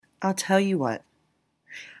I'll tell you what,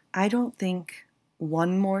 I don't think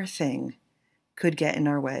one more thing could get in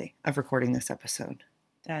our way of recording this episode.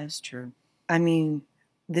 That is true. I mean,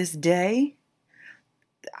 this day,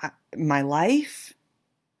 my life,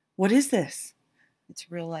 what is this?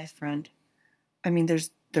 It's real life, friend. I mean,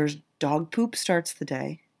 there's dog poop starts the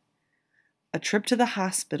day, a trip to the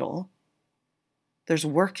hospital, there's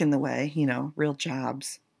work in the way, real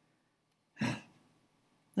jobs.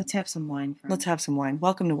 Let's have some wine, friend. Let's have some wine.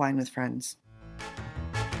 Welcome to Wine with Friends.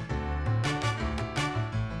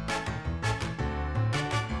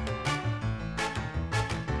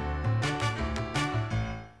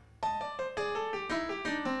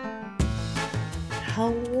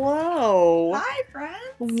 Hello. Hi, friends.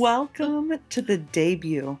 Welcome to the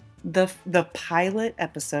debut, the pilot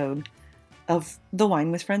episode of the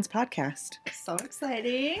Wine with Friends podcast. So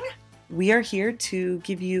exciting. We are here to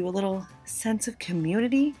give you a little sense of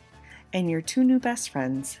community and your two new best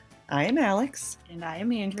friends. I am Alex. And I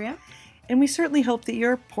am Andrea. And we certainly hope that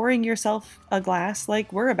you're pouring yourself a glass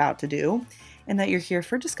like we're about to do, and that you're here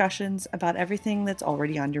for discussions about everything that's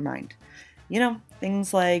already on your mind.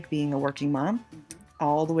 Things like being a working mom,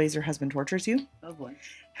 all the ways your husband tortures you. Oh boy.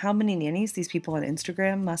 How many nannies these people on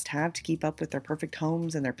Instagram must have to keep up with their perfect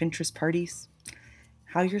homes and their Pinterest parties.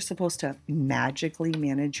 How you're supposed to magically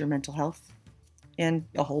manage your mental health. And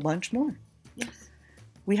a whole bunch more. Yes.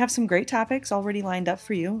 We have some great topics already lined up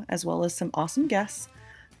for you, as well as some awesome guests.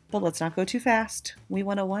 But let's not go too fast. We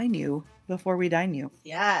want to wine you before we dine you.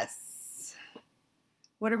 Yes.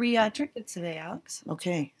 What are we drinking today, Alex?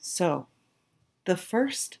 Okay, so the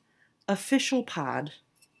first official pod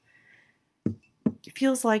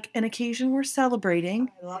feels like an occasion we're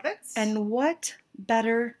celebrating. I love it. And what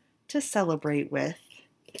better to celebrate with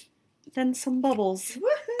than some bubbles? Woohoo!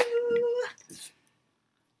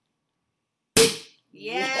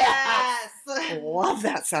 Yes! Love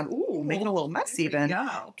that sound. Ooh, making a little mess even.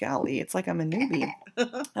 Go. Golly, it's like I'm a newbie.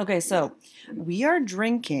 Okay, so we are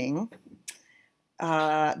drinking.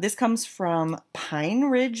 This comes from Pine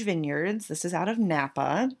Ridge Vineyards. This is out of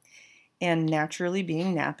Napa. And naturally,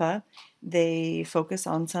 being Napa, they focus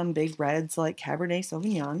on some big reds like Cabernet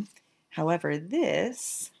Sauvignon. However,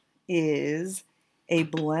 this is a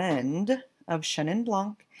blend of Chenin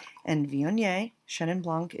Blanc and Viognier. Chenin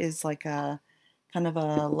Blanc is like a kind of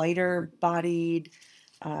a lighter bodied,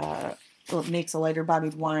 it makes a lighter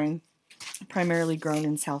bodied wine, primarily grown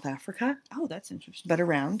in South Africa. Oh, that's interesting. But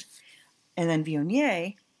around. And then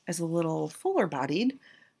Viognier is a little fuller bodied,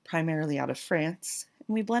 primarily out of France.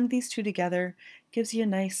 And we blend these two together, gives you a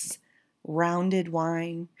nice rounded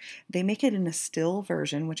wine. They make it in a still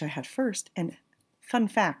version, which I had first. And fun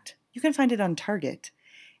fact, you can find it on Target.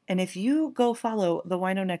 And if you go follow The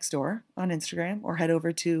Wino Next Door on Instagram or head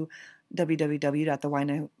over to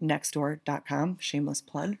www.thewinonextdoor.com, shameless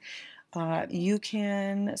plug, you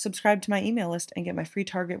can subscribe to my email list and get my free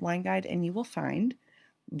Target wine guide, and you will find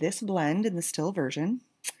this blend in the still version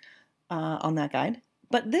on that guide.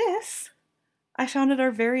 But this, I found at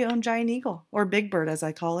our very own Giant Eagle, or Big Bird as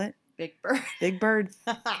I call it. Big Bird. Big Bird.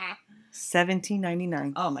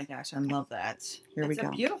 $17.99. Oh my gosh, I love that. Here we go. It's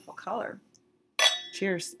a beautiful color.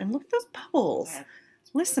 Cheers. And look at those bubbles. Yeah.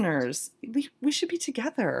 Listeners, we should be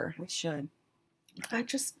together. We should. I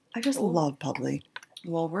just love bubbly.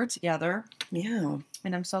 Well, we're together. Yeah.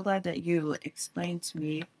 And I'm so glad that you explained to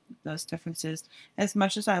me those differences. As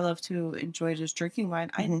much as I love to enjoy just drinking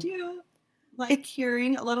wine, I do like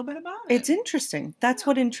hearing a little bit about it. It's interesting. That's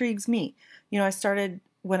what intrigues me. When I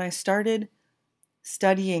started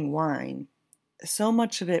studying wine, so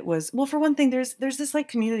much of it was, well, for one thing, there's this like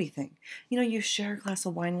community thing. You share a glass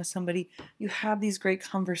of wine with somebody, you have these great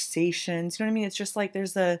conversations. You know what I mean? It's just like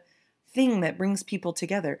there's a thing that brings people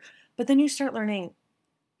together. But then you start learning,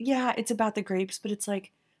 yeah, it's about the grapes, but it's like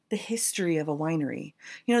the history of a winery.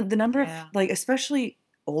 The number of, like, especially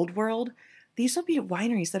Old World, these will be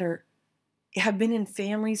wineries that have been in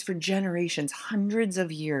families for generations, hundreds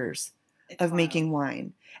of years of making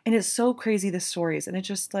wine. And it's so crazy, the stories. And it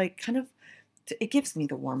just like kind of, it gives me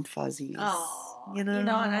the warm fuzzies. Oh, and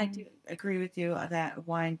I do agree with you that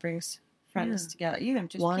wine brings friends together. Even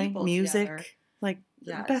just wine, people music, together. like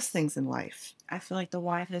the best things in life. I feel like the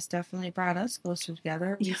wine has definitely brought us closer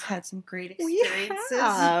together. Yeah. We've had some great We experiences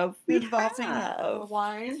have. involving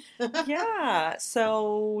wine. Yeah.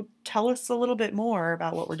 So tell us a little bit more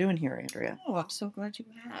about what we're doing here, Andrea. Oh, I'm so glad you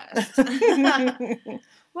asked.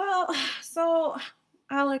 Well, so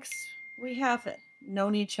Alex, we have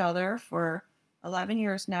known each other for 11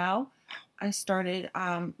 years now. I started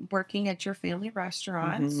working at your family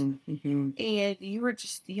restaurant, Mhm, mhm. and you were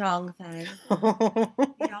just young then.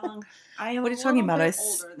 Young. I am What a are you talking little about? bit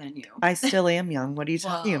older than you. I still am young. What are you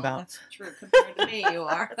talking Well, about? that's true compared to me, you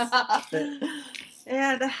are. Stop it.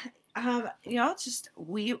 And, just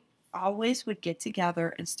we always would get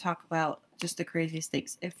together and talk about just the craziest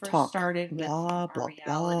things. It first Talk. started with Blah, our blah,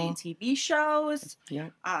 reality blah. TV shows. Yeah,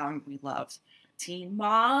 We loved Teen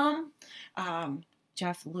Mom, um,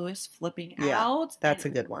 Jeff Lewis flipping yeah, out, that's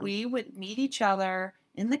and a good one. we would meet each other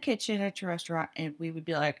in the kitchen at your restaurant, and we would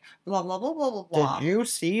be like, blah blah blah blah blah Did blah. you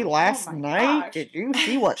see Oh last my night? gosh. Did you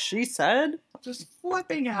see what she said? Just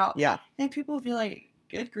flipping out. Yeah, And people would be like,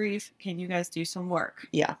 good grief, can you guys do some work?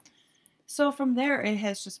 yeah, So from there, it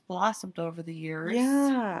has just blossomed over the years.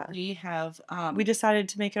 yeah. We have, We decided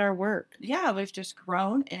to make it our work. yeah, we've just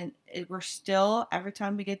grown, and we're still, every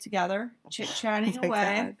time we get together, chit Oh chatting my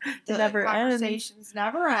away. God. It The never ends. conversations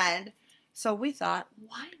never end. So we thought,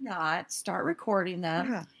 why not start recording them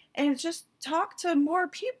Yeah, and just talk to more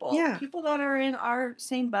people, yeah, people that are in our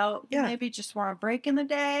same boat, who yeah. maybe just want a break in the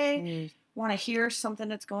day, Mm, want to hear something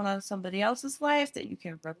that's going on in somebody else's life that you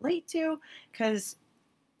can relate to. Because,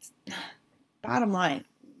 bottom line,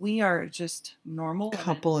 we are just normal women,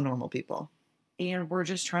 couple of normal people. and we're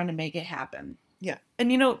just trying to make it happen. Yeah. And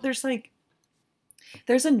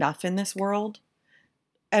there's enough in this world.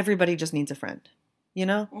 Everybody just needs a friend, you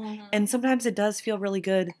know? And sometimes it does feel really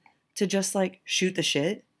good to just like shoot the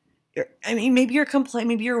shit. I mean, maybe you're complaining,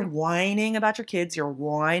 maybe you're whining about your kids, you're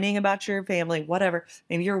whining about your family, whatever.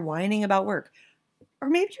 Maybe you're whining about work. Or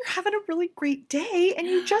maybe you're having a really great day and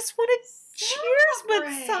you just want to cheers with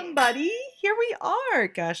Celebrate. somebody. Here we are.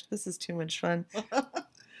 Gosh, this is too much fun.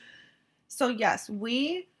 So, yes,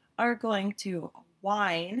 we are going to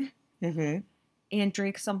wine Mm-hmm. and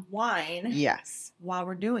drink some wine Yes. while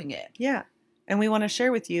we're doing it. Yeah. And we want to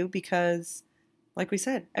share with you because, like we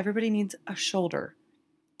said, everybody needs a shoulder,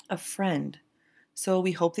 a friend. So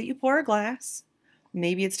we hope that you pour a glass.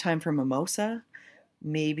 Maybe it's time for mimosa.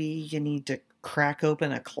 Maybe you need to crack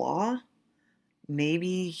open a claw.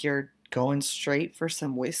 Maybe you're going straight for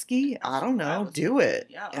some whiskey. I don't know. Do it.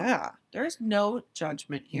 Yeah. Yeah. There's no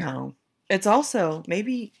judgment here. No. It's also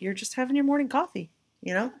maybe you're just having your morning coffee,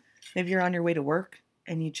 you know? Maybe you're on your way to work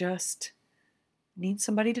and you just need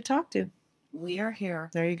somebody to talk to. We are here.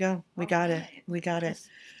 There you go. We All got it. right. We got it.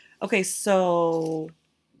 Okay, so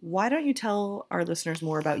why don't you tell our listeners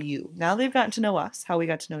more about you? Now they've gotten to know us, how we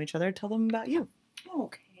got to know each other, tell them about you.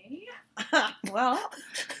 Okay. Well,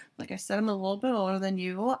 like I said, I'm a little bit older than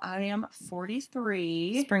you. I am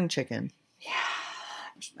 43. Spring chicken. Yeah. I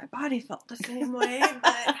wish my body felt the same way,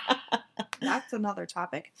 but that's another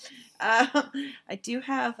topic. I do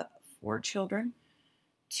have 4 children.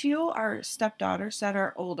 2 are stepdaughters that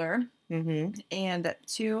are older, Mm-hmm. and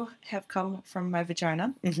 2 have come from my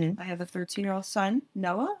vagina. Mm-hmm. I have a 13-year-old son,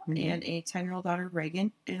 Noah, Mhm. and a 10-year-old daughter,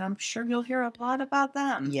 Reagan, and I'm sure you'll hear a lot about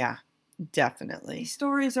them. Yeah, definitely. These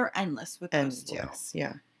stories are endless with those 2. Endless.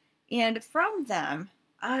 Yeah. And from them,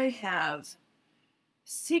 I have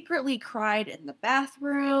secretly cried in the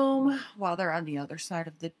bathroom while they're on the other side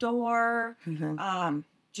of the door, Mm-hmm.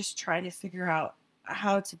 just trying to figure out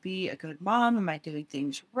how to be a good mom. Am I doing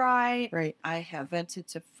things right? Right. I have vented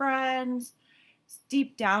to friends.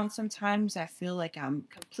 Deep down, sometimes I feel like I'm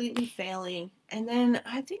completely failing. And then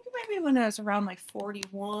I think maybe when I was around like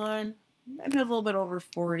 41, maybe a little bit over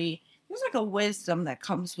 40, there's like a wisdom that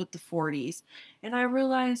comes with the 40s. And I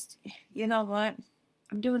realized, you know what?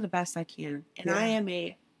 I'm doing the best I can. And I Yeah. am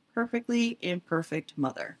a perfectly imperfect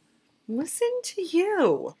mother. Listen to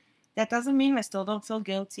you. That doesn't mean I still don't feel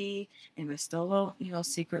guilty and I still don't,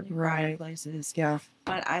 secretly cry Right. places. Yeah.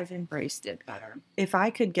 But I've embraced it better. If I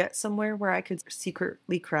could get somewhere where I could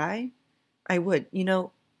secretly cry, I would.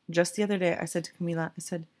 Just the other day, I said to Camila, I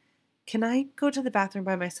said, can I go to the bathroom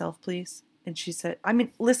by myself, please? And she said, I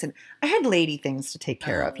mean, listen, I had lady things to take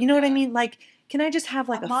care of. Oh, You know what I yeah. mean? Like, can I just have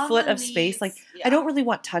like a mama foot of space? Like, needs- I don't really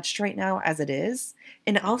want touched right now as it is.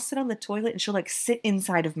 And I'll sit on the toilet and she'll like sit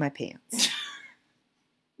inside of my pants.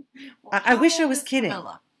 Well, I wish how I was old is kidding.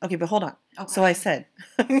 Camilla? Okay, but hold on. Okay. So I said,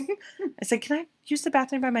 I said, can I use the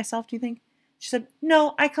bathroom by myself, do you think? She said,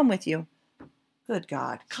 no, I come with you. Good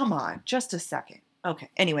God. Come on. Just a second. Okay.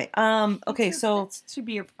 Anyway, okay, so It's to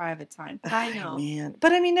be a private time. I know. man.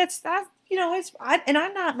 But I mean that's and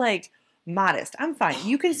I'm not like modest. I'm fine.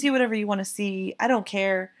 You can see whatever you want to see. I don't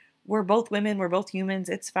care. We're both women, we're both humans.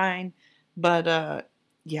 It's fine. But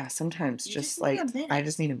yeah, sometimes You just just need like a minute. I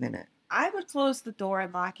just need a minute. I would close the door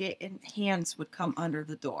and lock it, and hands would come under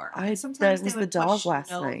the door. That And sometimes was they the would dog push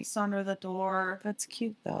last notes night. under the door. That's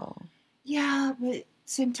cute though. Yeah, but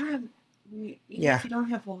same time, Yeah. if you don't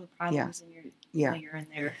have woman problems in Yeah. while you're in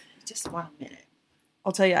there. You just want a minute.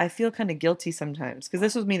 I'll tell you, I feel kind of guilty sometimes because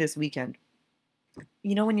this was me this weekend.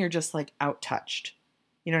 You know when you're just like out touched,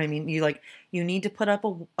 you know what I mean? You need to put up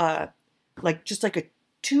a like just like a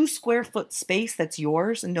 2 square foot space that's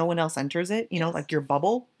yours and no one else enters it. You know, Yes. like your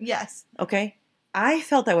bubble. Yes. Okay, I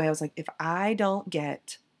felt that way. I was like, if I don't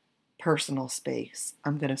get personal space,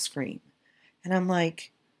 I'm gonna scream. And I'm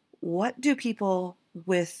like, what do people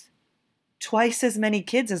with twice as many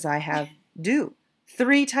kids as I have do?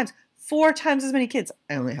 3 times, 4 times as many kids.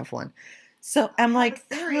 I only have one. So I'm have a like,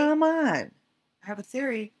 theory. come on. I have a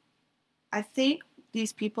theory. I think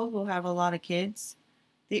these people who have a lot of kids,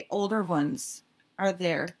 the older ones are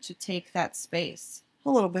there to take that space. A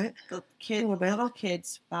little bit. The A little bit. little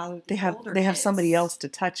kids bother the older They have kids. somebody else to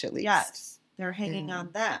touch at least. Yes, they're hanging Yeah.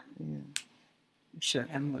 on them. Yeah. Should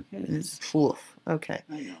have more kids. Oof. Okay.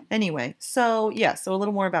 I know. Anyway, so a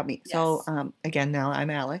little more about me. Yes. So again, now I'm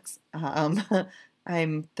Alex.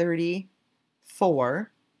 I'm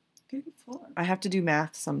 34. 34. I have to do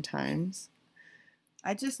math sometimes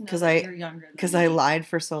I just know 'Cause that I- you're younger than because me. I lied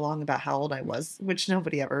for so long about how old I was, which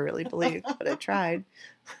nobody ever really believed, but I tried.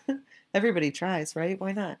 Everybody tries, right?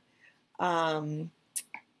 Why not?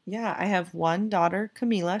 Yeah, I have one daughter,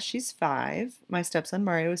 Camila. She's 5. My stepson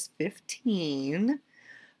Mario is 15.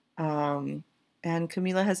 And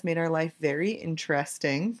Camila has made our life very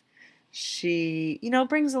interesting. She,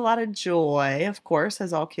 brings a lot of joy, of course,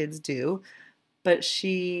 as all kids do. But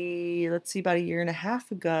she, let's see, about a year and a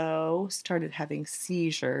half ago, started having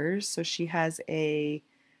seizures. So she has a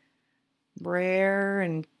rare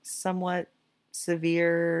and somewhat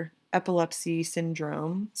severe epilepsy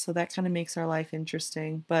syndrome. So that kind of makes our life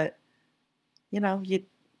interesting. But, you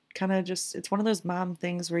kind of just, it's one of those mom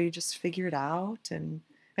things where you just figure it out. And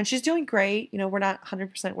she's doing great. We're not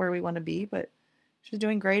 100% where we want to be, but she's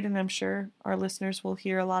doing great. And I'm sure our listeners will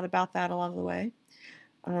hear a lot about that along the way.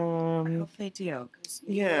 I hope they do. 'Cause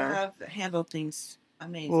you have handled things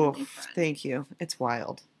amazingly. Thank you. It's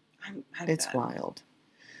wild. It's bet. wild.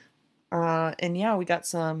 And yeah, we got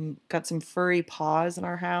some furry paws in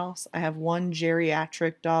our house. I have one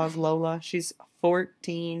geriatric dog, Lola. She's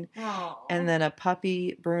 14. Oh. And then a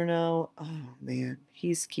puppy, Bruno. Oh man,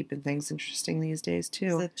 he's keeping things interesting these days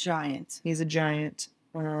too. He's a giant. He's a giant.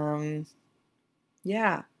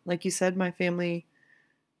 Yeah, like you said, my family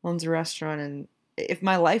owns a restaurant, and if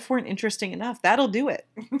my life weren't interesting enough, that'll do it.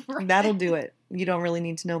 Right. That'll do it. You don't really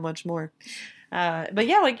need to know much more. But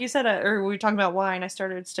yeah, like you said, or we were talking about wine. I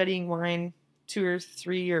started studying wine 2 or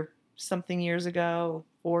 3 or something years ago,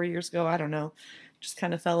 4 years ago. I don't know. Just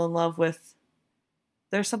kind of fell in love with.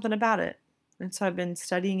 There's something about it, and so I've been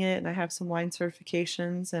studying it, and I have some wine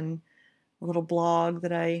certifications and a little blog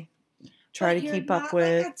that I try to keep up with.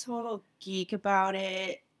 You're not like a total geek about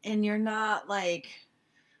it, and you're not like,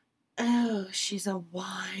 oh, she's a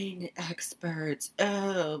wine expert.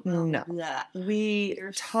 Oh, blah, No. blah. We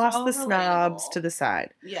You're toss so the snobs relatable. to the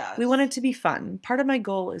side. Yes. We want it to be fun. Part of my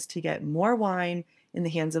goal is to get more wine in the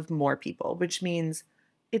hands of more people, which means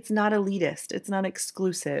it's not elitist. It's not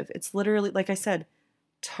exclusive. It's literally, like I said,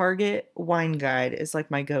 Target Wine Guide is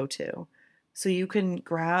like my go-to. So you can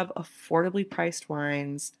grab affordably priced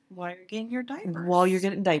wines while you're getting your diapers. while you're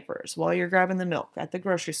getting diapers, while you're grabbing the milk at the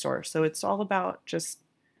grocery store. So it's all about just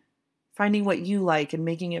finding what you like and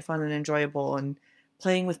making it fun and enjoyable and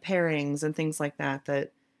playing with pairings and things like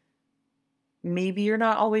that maybe you're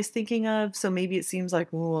not always thinking of. So maybe it seems like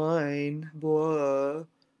wine, blah,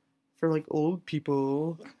 for like old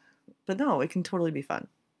people. But no, it can totally be fun.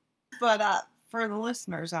 But for the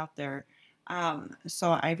listeners out there,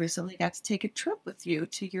 so I recently got to take a trip with you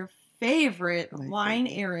to your favorite wine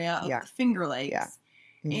area of the Finger Lakes. Yeah.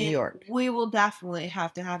 New York. We will definitely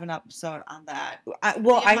have to have an episode on that.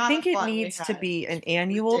 I think it needs to be an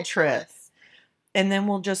annual trip, and then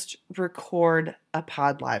we'll just record a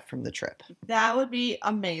pod live from the trip. That would be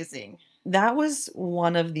amazing. That was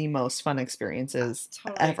one of the most fun experiences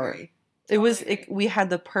ever. Agree. We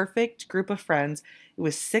had the perfect group of friends. It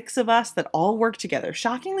was 6 of us that all worked together.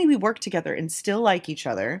 Shockingly, we worked together and still like each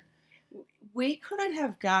other. We couldn't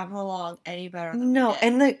have gotten along any better. No,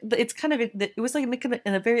 and it's kind of it was like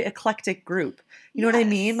in a very eclectic group. You know what I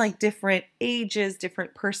mean? Like different ages,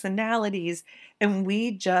 different personalities, and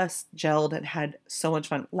we just gelled and had so much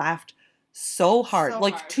fun. Laughed so hard,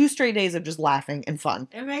 2 straight days of just laughing and fun.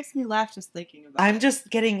 It makes me laugh just thinking about it. I'm just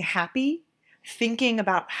getting happy thinking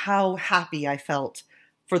about how happy I felt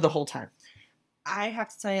for the whole time. I have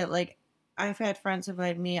to tell you, like, I've had friends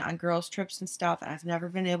invite me on girls' trips and stuff, and I've never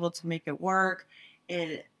been able to make it work.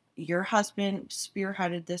 And your husband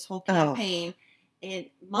spearheaded this whole campaign, in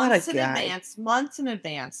What a months in guy. advance, months in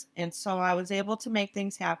advance. And so I was able to make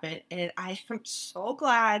things happen. And I am so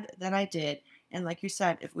glad that I did. And like you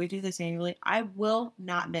said, if we do this annually, I will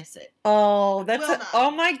not miss it. Oh, that's Will a, not.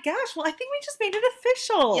 oh my gosh. Well, I think we just made it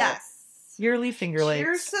official. Yes. Yearly Finger Cheers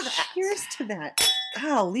Lakes. to that. Cheers to that.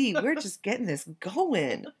 Golly, we're just getting this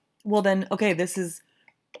going. Well, then, okay,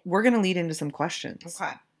 we're going to lead into some questions.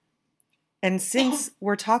 Okay. And since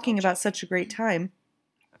we're talking about such a great time,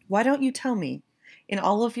 why don't you tell me, in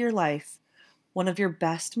all of your life, one of your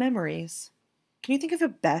best memories? Can you think of a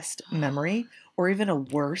best memory or even a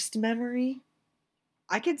worst memory?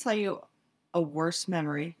 I can tell you a worse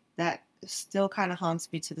memory that still kind of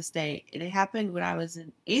haunts me to this day. And it happened when I was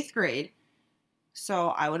in 8th grade. So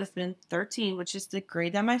I would have been 13, which is the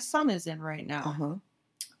grade that my son is in right now. Uh-huh.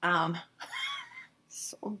 Um,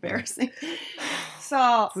 so embarrassing.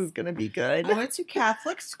 So This is going to be good. I went to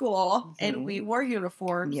Catholic school and we wore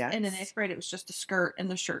uniforms. Yes. And in 8th grade, it was just a skirt and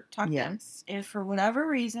the shirt tucked in. Yes. And for whatever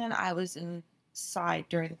reason, I was inside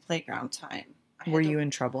during the playground time. Were you in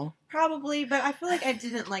trouble? Probably, but I feel like I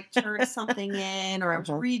didn't like turn something in or I was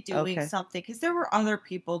Uh-huh. redoing Okay. something because there were other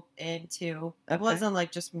people in too. It Okay. wasn't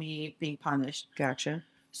like just me being punished. Gotcha.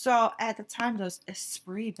 So at the time, those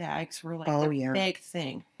Esprit bags were like Oh, the yeah. big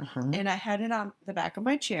thing. Uh-huh. And I had it on the back of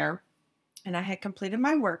my chair and I had completed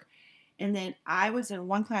my work. And then I was in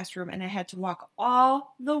one classroom and I had to walk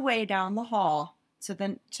all the way down the hall to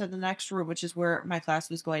the next room, which is where my class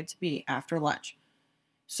was going to be after lunch.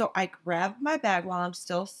 So I grabbed my bag while I'm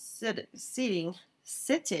still sitting.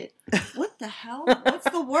 What the hell? What's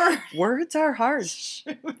the word? Words are hard.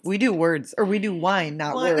 Shoot. We do words, or we do wine,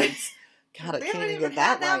 not What? words. God, I We can't haven't even even get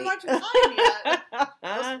that had that right. much wine yet.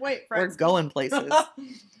 Just wait, We're friends. going places.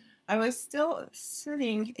 I was still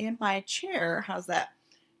sitting in my chair. How's that?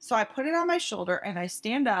 So I put it on my shoulder and I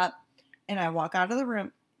stand up and I walk out of the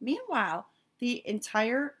room. Meanwhile, the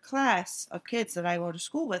entire class of kids that I go to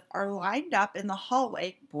school with are lined up in the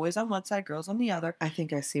hallway, boys on one side, girls on the other. I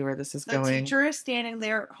think I see where this is The going. teacher is standing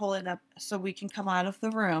there holding up so we can come out of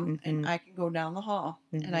the room and Mhm. I can go down the hall.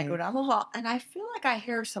 And I Mhm. go down the hall and I feel like I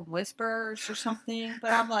hear some whispers or something,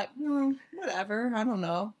 but I'm like, whatever. I don't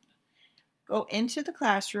know. Go into the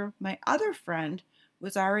classroom. My other friend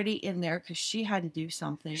was already in there because she had to do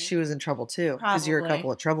something. She was in trouble too, because you're a Probably.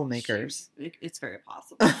 couple of troublemakers. It's very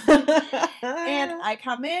possible. And I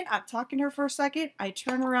come in, I'm talking to her for a second. I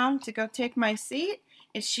turn around to go take my seat,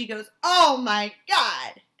 and she goes, "Oh my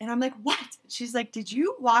God." And I'm like, "What?" She's like, "Did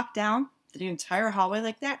you walk down the entire hallway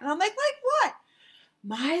like that?" And I'm like what?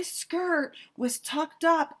 My skirt was tucked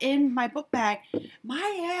up in my book bag.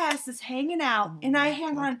 My ass is hanging out, and I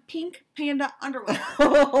have on pink panda underwear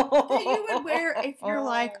that you would wear if you're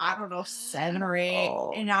like, I don't know, 7 or 8,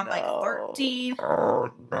 and I'm like 13. Oh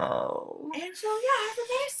no. And so, yeah,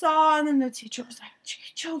 everybody saw, and then the teacher was like,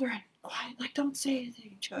 "Children, like, don't say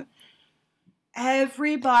anything, children."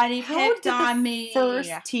 Everybody How picked did on the me. first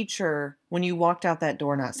teacher, when you walked out that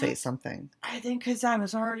door, not say That's- something? I think because I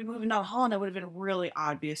was already moving down the hall, and it would have been really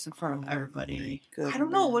obvious in front of everybody. my I don't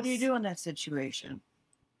know. What do you goodness. do in that situation?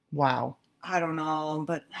 Wow. I don't know,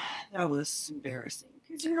 but that was embarrassing.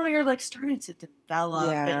 Because, you're like starting to develop,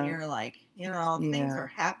 Yeah. and you're like, things Yeah. are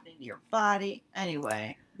happening to your body.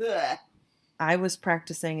 Anyway. Blech. I was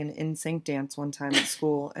practicing an NSYNC dance one time at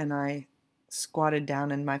school, and I squatted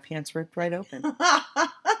down and my pants ripped right open.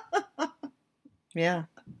 Yeah.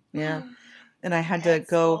 Yeah. And I had to At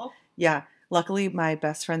go. school? Yeah. Luckily, my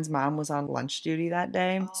best friend's mom was on lunch duty that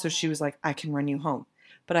day. So she was like, I can run you home.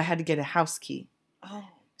 But I had to get a house key. Oh.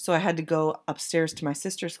 So I had to go upstairs to my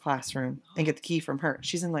sister's classroom and get the key from her.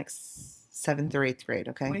 She's in like 7th or 8th grade.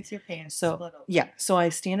 Okay. With your pants So, split open. yeah. So I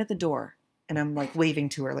stand at the door and I'm like waving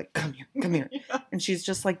to her, like, come here, come here. And she's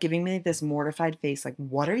just like giving me this mortified face, like,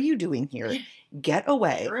 what are you doing here? Get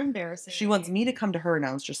away. You're embarrassing. She wants me to come to her, and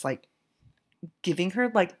I was just like giving her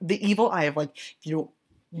like the evil eye of like, if you don't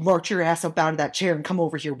march your ass up out of that chair and come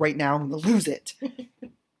over here right now, I'm gonna lose it.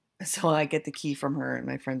 So I get the key from her, and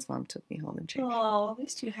my friend's mom took me home and changed. Oh, at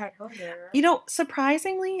least you had her there.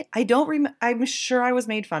 Surprisingly, I don't remember. I'm sure I was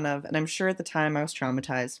made fun of, and I'm sure at the time I was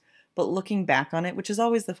traumatized. But looking back on it, which is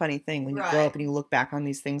always the funny thing when you grow Right. up and you look back on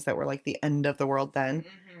these things that were like the end of the world then,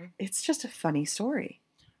 Mhm. it's just a funny story.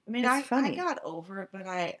 I mean, It's I funny. got over it, but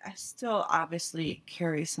I still obviously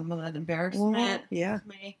carry some of that Well, embarrassment yeah, with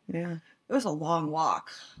me. yeah. It was a long walk,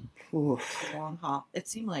 Oof. a long haul. It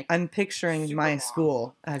seemed like I'm picturing Super my long.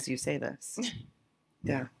 school as you say this.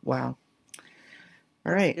 Yeah. Wow. All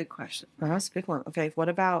That's a right. good question. That's a big one. Okay. What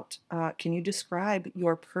about, can you describe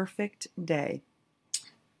your perfect day?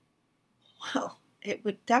 Well, it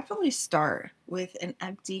would definitely start with an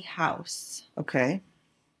empty house. Okay.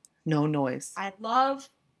 No noise, I love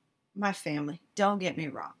my family. Don't get me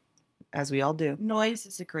wrong. as we all do. Noise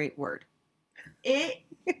is a great word. It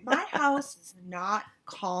my house is not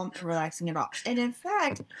calm and relaxing at all. And in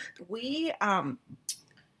fact, we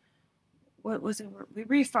what was it? We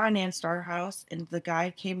refinanced our house and the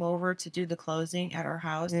guy came over to do the closing at our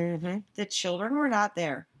house. Mm-hmm. The children were not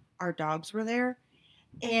there. Our dogs were there.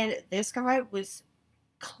 And this guy was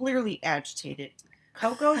clearly agitated.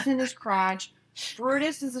 Coco's in his crotch.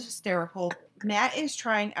 Brutus is hysterical. Matt is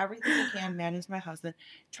trying everything he can. Matt is my husband,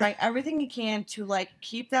 trying everything he can to like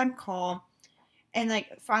keep them calm. And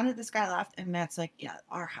like finally this guy left and Matt's like, yeah,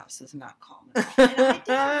 our house is not calm at all.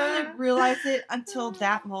 And I didn't really realize it until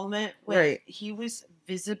that moment when Right. he was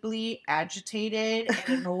visibly agitated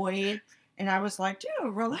and annoyed. And I was like,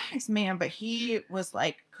 dude, relax, man. But he was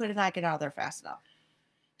like, could not get out of there fast enough.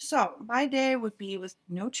 So my day would be with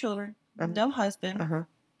no children, no husband. Uh-huh.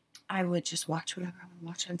 I would just watch whatever I want to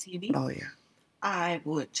watch on TV. Oh, yeah. I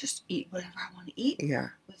would just eat whatever I want to eat Yeah.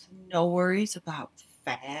 with no worries about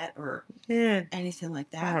fat or Yeah. anything like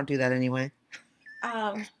I that. don't do that anyway.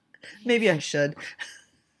 Um, Maybe I should.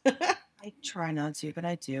 I try not to, but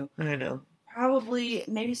I do. I know. Probably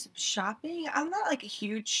maybe some shopping. I'm not like a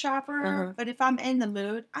huge shopper, Uh-huh. but if I'm in the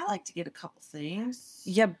mood, I like to get a couple things.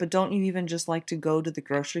 Yeah, but don't you even just like to go to the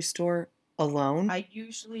grocery store alone? I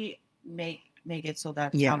usually make it so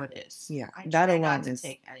that's Yeah. how it is. Yeah, I that try alone not to is-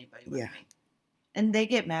 take anybody with yeah. me. And they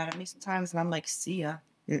get mad at me sometimes, and I'm like, see ya.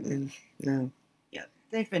 Mm-mm. No. Yeah,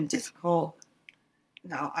 they've been difficult.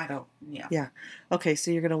 No, I don't. Yeah. Okay,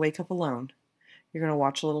 so you're gonna wake up alone. You're gonna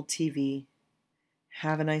watch a little TV,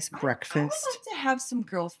 have a nice I would breakfast. like to have some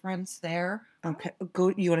girlfriends there. Okay,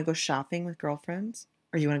 you want to go shopping with girlfriends,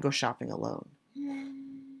 or you want to go shopping alone?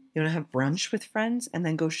 You want to have brunch with friends and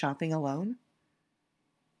then go shopping alone?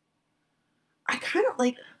 I kind of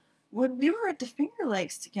like when we were at the Finger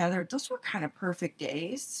Lakes together. Those were kind of perfect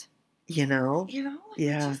days. You know? You know, like,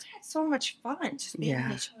 Yeah. we just had so much fun just being in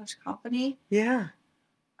Yeah. each other's company. Yeah.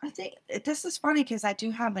 I think this is funny because I do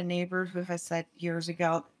have a neighbor who I said years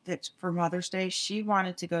ago that for Mother's Day she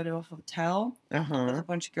wanted to go to a hotel with Uh-huh. a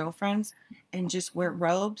bunch of girlfriends and just wear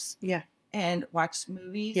robes Yeah. and watch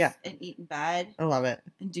movies Yeah. and eat in bed I love it.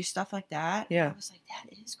 and do stuff like that. Yeah. I was like,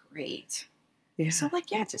 that is great. Yeah. So I'm like,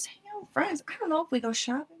 yeah, just hang out with friends. I don't know if we go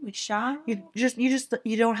shopping, we shop.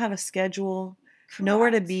 You don't have a schedule, nowhere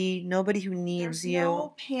to Correct. be, nobody who needs There's you.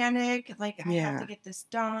 no panic. Like I have Yeah. to get this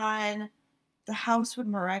done. The house would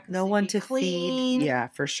miraculously No one be to clean. feed. Yeah,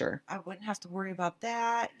 for sure. I wouldn't have to worry about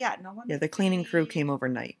that. Yeah, no one. Yeah, to the cleaning crew feed. came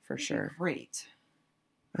overnight for It'd be sure. Great.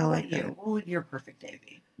 I How like about you? that. What would your perfect day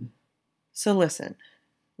be? So listen,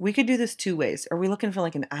 we could do this two ways. Are we looking for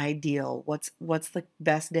like an ideal? What's the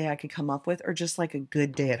best day I could come up with, or just like a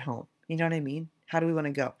good day at home? You know what I mean? How do we want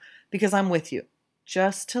to go? Because I'm with you.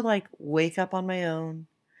 Just to like wake up on my own,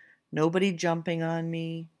 nobody jumping on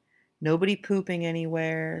me, nobody pooping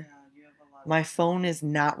anywhere. you have a lot. My phone is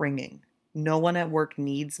not ringing. No one at work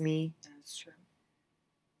needs me. That's true.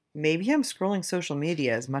 Maybe I'm scrolling social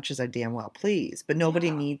media as much as I damn well please, but nobody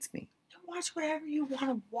Yeah. needs me. Don't watch whatever you want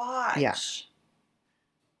to watch. Yeah.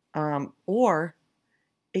 Or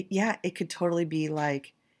it could totally be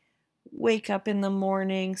like wake up in the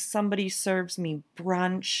morning, somebody serves me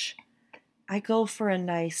brunch. I go for a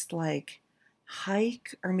nice like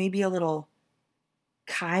hike or maybe a little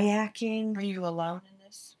kayaking. Are you alone in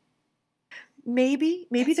this? Maybe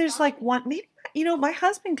That's there's like fine. one, maybe, my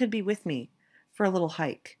husband could be with me for a little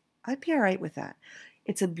hike. I'd be all right with that.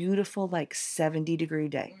 It's a beautiful, like 70-degree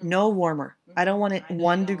day. No warmer. I don't want it I know you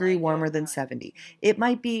 1 don't degree like it, warmer than but- 70. It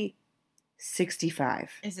might be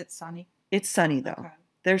 65. Is it sunny? It's sunny though.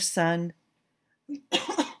 There's sun.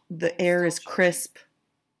 The air is crisp.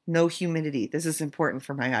 No humidity. This is important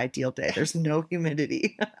for my ideal day. There's no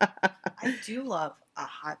humidity. I do love a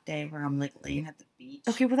hot day where I'm like laying at the beach.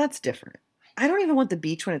 Okay, well, that's different. I don't even want the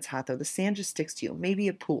beach when it's hot, though. The sand just sticks to you. Maybe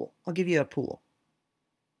a pool. I'll give you a pool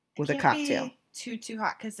with a It can't cocktail. be too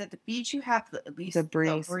hot because at the beach you have at least The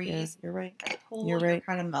breeze. The breeze. Yeah, you're right. At the pool, You're right.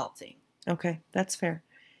 kind of melting. Okay, that's fair.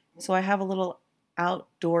 So I have a little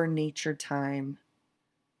outdoor nature time.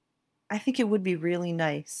 I think it would be really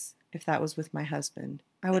nice if that was with my husband.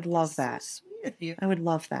 I would love that. So sweet of you. I would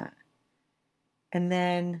love that. And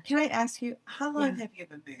then Can I ask you, how long Yeah. have you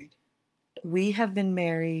been married? we have been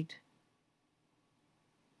married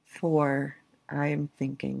for, I'm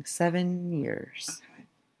thinking, 7 years. Okay.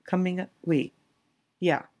 Coming up, wait.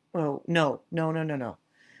 Yeah. Oh, no.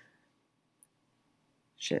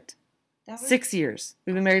 Shit. That was, 6 years.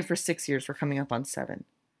 We've been married for 6 years. We're coming up on 7.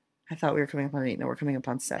 I thought we were coming up on 8. No, we're coming up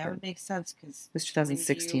on That 7. would make sense because It was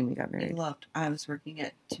 2016 we got married. looked, I was working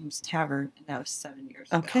at Tim's Tavern, and that was 7 years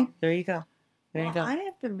Okay, ago. there you go. There you Well, go. I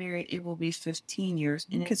have been married, it will be 15 years.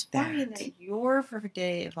 And Look it's at funny that. that your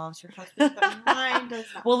birthday involves your husband, but mine does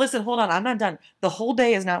not. Well, listen, hold on. I'm not done. The whole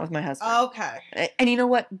day is not with my husband. Okay. And you know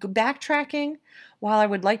what? Backtracking, while I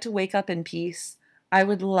would like to wake up in peace, I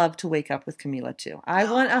would love to wake up with Camila too. I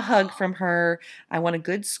want a hug from her. I want a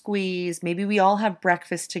good squeeze. Maybe we all have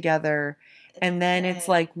breakfast together. And then it's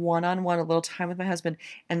Okay. like one-on-one, a little time with my husband.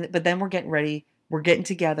 But then we're getting ready. We're getting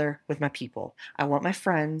together with my people. I want my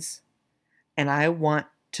friends and I want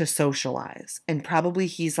to socialize. And probably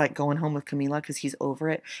he's like going home with Camila because he's over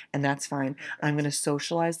it. And that's fine. I'm going to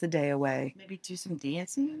socialize the day away. Maybe do some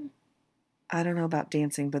dancing. I don't know about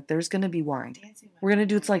dancing, but there's going to be wine. Dancing. We're going to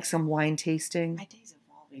do it's like some wine tasting. My day's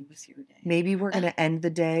evolving with your day. Maybe we're going to end the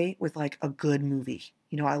day with like a good movie.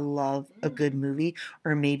 You know, I love a good movie,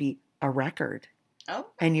 or maybe a record. Oh.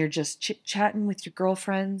 And you're just chit-chatting with your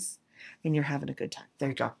girlfriends and you're having a good time. There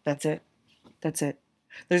you go. That's it. That's it.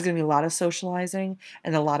 There's going to be a lot of socializing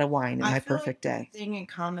and a lot of wine in my perfect day. The thing in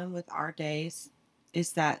common with our days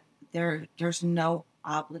is that there's no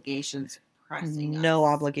obligations pressing No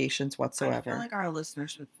us. obligations I whatsoever. feel like our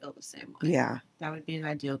listeners would feel the same way. Yeah. That would be an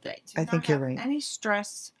ideal day. I think you're right. Any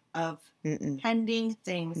stress of Mm-mm. pending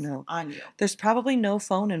things No. on you. There's probably no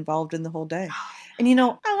phone involved in the whole day. And you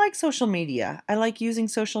know, I like social media. I like using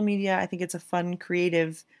social media. I think it's a fun,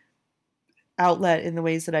 creative outlet in the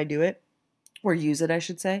ways that I do it, or use it, I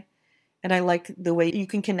should say. And I like the way you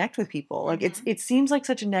can connect with people. Like it seems like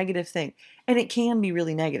such a negative thing, and it can be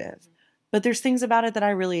really negative. But there's things about it that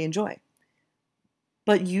I really enjoy.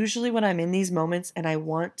 But usually when I'm in these moments and I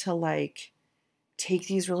want to like take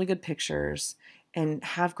these really good pictures and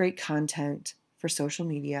have great content for social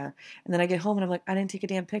media, and then I get home and I'm like, I didn't take a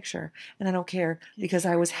damn picture, and I don't care because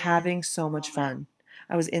I was having so much fun.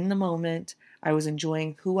 I was in the moment. I was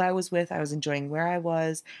enjoying who I was with. I was enjoying where I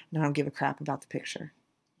was, and I don't give a crap about the picture.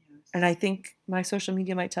 And I think my social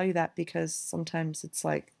media might tell you that, because sometimes it's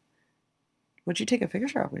like, what'd you take a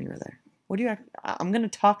picture of when you were there? What do you? I'm going to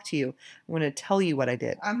talk to you. I'm going to tell you what I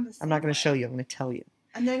did. I'm not going to show you. I'm going to tell you.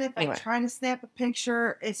 And then if Anyway. I'm trying to snap a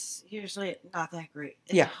picture, it's usually not that great.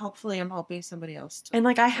 Yeah. Hopefully I'm helping somebody else to. And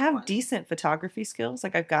like I take have one. decent photography skills.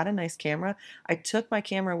 Like I've got a nice camera. I took my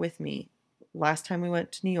camera with me last time we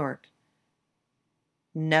went to New York.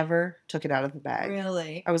 Never took it out of the bag.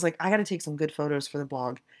 Really? I was like, I got to take some good photos for the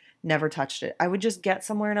blog. Never touched it. I would just get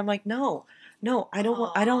somewhere and I'm like, no, I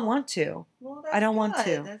don't want to. Well, I don't want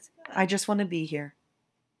to. That's good. I just want to be here.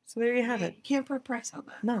 So there you have it. You can't put a price on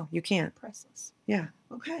that. No, you can't. Priceless. Yeah.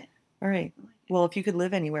 Okay. All right. Well, if you could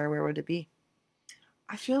live anywhere, where would it be?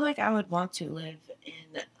 I feel like I would want to live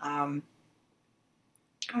in, I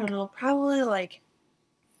don't know, probably like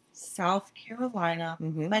South Carolina,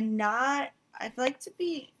 Mm-hmm. but not, I'd like to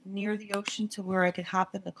be near the ocean to where I could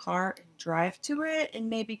hop in the car and drive to it and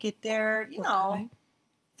maybe get there, you know,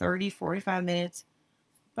 30, 45 minutes,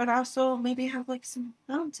 but also maybe have like some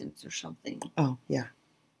mountains or something. Oh, yeah.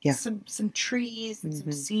 Yeah. Some trees and some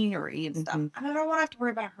Mhm. scenery and stuff. Mhm. And I don't want to have to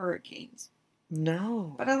worry about hurricanes.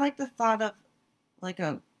 No. But I like the thought of like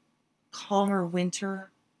a calmer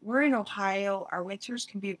winter. We're in Ohio. Our winters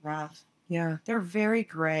can be rough. Yeah. They're very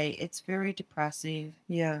gray. It's very depressing.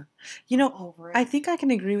 Yeah. You know, Over it. I think I can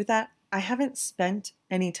agree with that. I haven't spent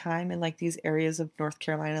any time in like these areas of North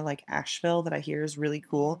Carolina, like Asheville, that I hear is really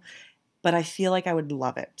cool, but I feel like I would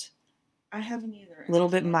love it. I haven't either. A little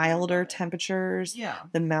bit I feel like I milder love it. temperatures, Yeah.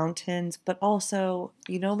 the mountains, but also,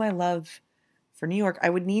 you know, my love for New York. I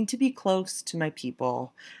would need to be close to my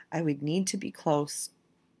people. I would need to be close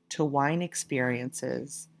to wine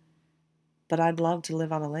experiences, but I'd love to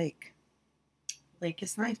live on a lake. Lake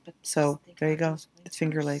is nice, but So just think there you about go. those It's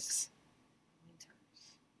Finger winters. Lakes.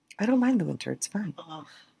 Winters. I don't mind the winter. It's fine. Oh,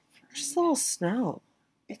 Just a little snow.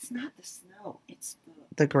 it's not the snow. It's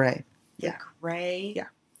The gray. the Yeah. gray Yeah.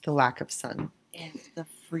 The lack of sun. and the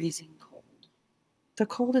freezing cold. The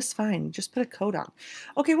cold is fine. Just put a coat on.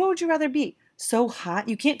 Okay, what would you rather be? So hot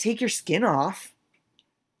you can't take your skin off?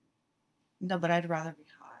 No, but I'd rather be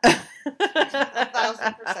hot.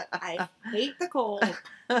 1,000%. I hate the cold.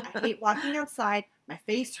 I hate walking outside. My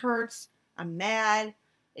face hurts. I'm mad.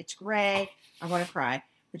 It's gray. I want to cry.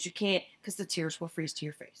 But you can't because the tears will freeze to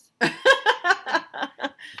your face. All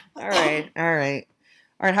right. All right.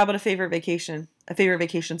 All right. How about a favorite vacation? A favorite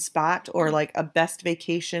vacation spot, or like a best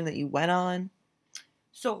vacation that you went on?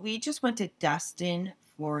 So we just went to Destin,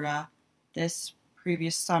 Florida this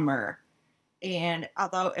previous summer. And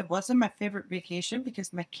although it wasn't my favorite vacation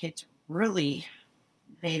because my kids really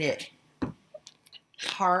made it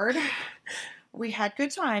hard. We had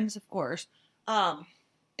good times, of course.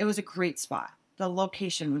 It was a great spot. The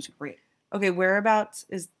location was great. Okay, whereabouts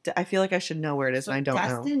is I feel like I should know where it is So and I don't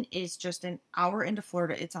know. Destin is just an hour into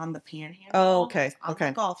Florida. It's on the Panhandle. Oh, okay. It's on Okay.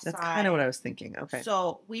 the Gulf That's side. kind of what I was thinking. Okay.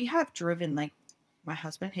 So we have driven, like, my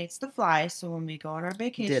husband hates to fly, so when we go on our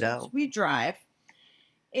vacations, Ditto. we drive.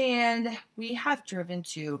 And we have driven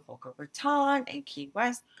to Boca Raton and Key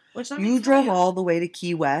West, which let me You tell drove you, all the way to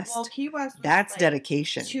Key West? well, Key West was That's like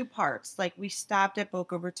dedication. 2 parts. Like, we stopped at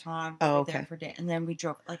Boca Raton, we Oh, were there okay. for a day, and then we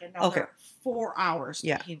drove like another 4 hours to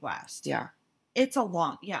Yeah. Key West. Yeah. It's a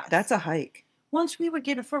long, yes. That's a hike. Once we would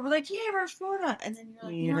get to Florida, we're like, yeah, we're in Florida. And then you're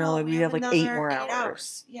like, You no, know, like, we have like 8 another more 8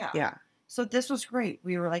 hours. Yeah. Yeah. So this was great.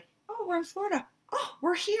 We were like, oh, we're in Florida. Oh,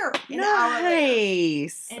 we're here. An hour later.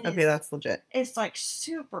 Nice. And Okay, that's legit. It's like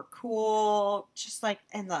super cool. Just like,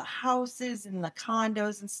 and the houses and the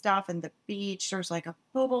condos and stuff and the beach. There's like a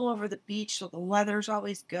bubble over the beach, so the weather's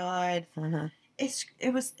always good. Uh-huh.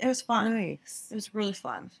 It was fun. Nice. It was really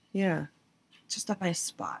fun. Yeah. Just a nice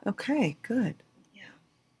spot. Okay, good. Yeah.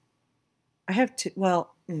 I have two.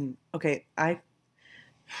 Well, okay.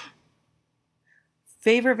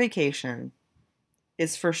 Favorite vacation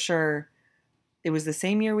is for sure. It was the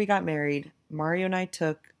same year we got married. Mario and I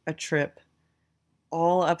took a trip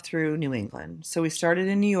all up through New England. So we started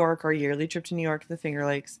in New York, our yearly trip to New York, the Finger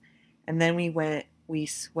Lakes, and then we went.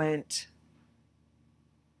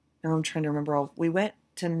 Now I'm trying to remember all. We went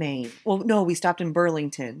to Maine. Well, no, we stopped in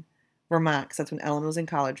Burlington, Vermont, because that's when Ellen was in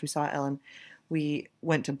college. We saw Ellen. We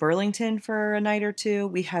went to Burlington for a night or two.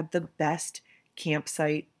 We had the best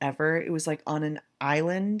campsite ever. It was like on an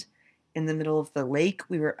island in the middle of the lake.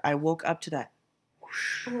 I woke up to that.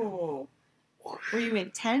 Oh. Were you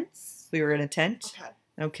in tents? We were in a tent. Okay.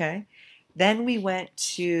 Okay. Then we went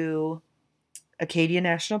to Acadia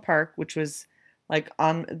National Park, which was like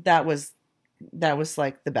that was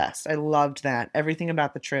like the best. I loved that. Everything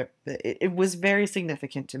about the trip. It was very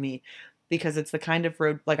significant to me because it's the kind of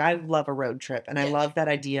road, like, I love a road trip and I Yeah. love that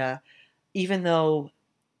idea. Even though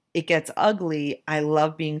it gets ugly, I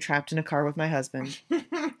love being trapped in a car with my husband. Do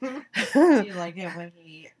you like it when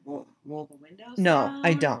he roll the windows No, down?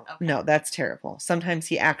 I don't. Okay. No, that's terrible. Sometimes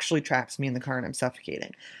he actually traps me in the car and I'm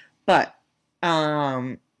suffocating. But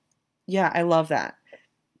yeah, I love that.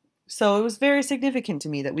 So it was very significant to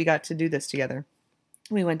me that we got to do this together.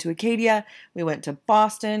 We went to Acadia, we went to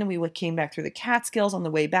Boston, we came back through the Catskills on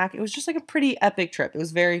the way back. It was just like a pretty epic trip. It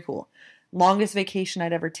was very cool. Longest vacation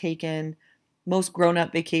I'd ever taken, most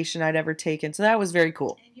grown-up vacation I'd ever taken. So that was very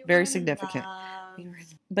cool, And you were very in significant. love.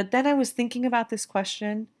 But then I was thinking about this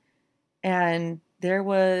question, and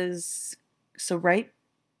so right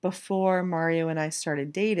before Mario and I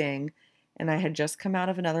started dating, and I had just come out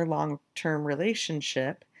of another long-term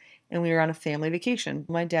relationship, and we were on a family vacation,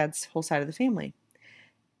 my dad's whole side of the family.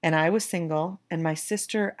 And I was single, and my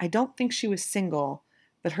sister, I don't think she was single,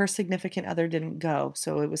 but her significant other didn't go.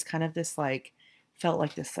 So it was kind of this like, felt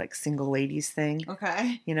like this like single ladies thing.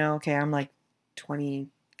 Okay. You know, okay, I'm like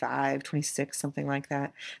 25, 26, something like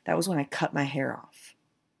that. That was when I cut my hair off.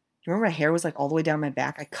 You remember my hair was like all the way down my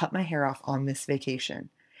back? I cut my hair off on this vacation.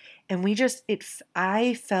 And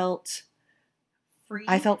I felt Free.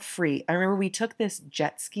 free. I remember we took this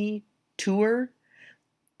jet ski tour,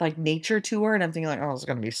 like nature tour, and I'm thinking like, oh, it's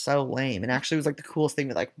gonna be so lame. And actually it was like the coolest thing.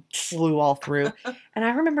 We like flew all through. And I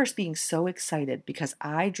remember being so excited because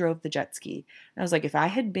I drove the jet ski. And I was like, if I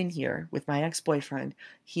had been here with my ex-boyfriend,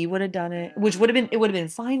 he would have done it, which would have been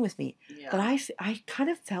fine with me. Yeah. But I kind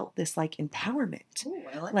of felt this like empowerment. Ooh,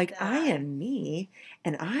 I like Like that. I am me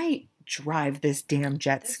and I drive this damn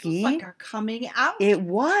jet This ski. was like our coming out. It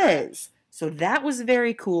was. So that was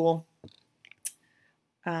very cool.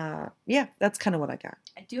 Yeah, that's kind of what I got.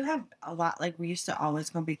 I do have a lot. Like, we used to always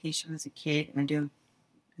go on vacation as a kid, and I do have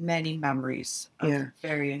many memories of Yeah.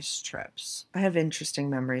 various trips. I have interesting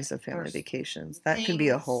memories of family There's vacations. That can be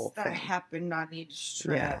a Things whole that thing. happened on each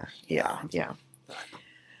trip. Yeah. But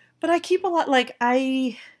But I keep a lot, like,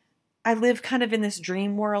 I live kind of in this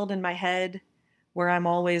dream world in my head where I'm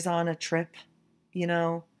always on a trip, you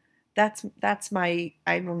know. That's my,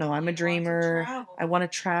 I don't know, I'm a you want to dreamer. travel. I want to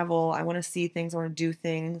travel. I want to see things. I want to do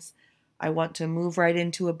things. I want to move right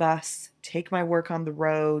into a bus, take my work on the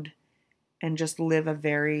road, and just live a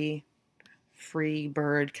very free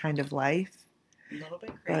bird kind of life. A little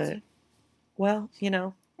bit But, crazy. well,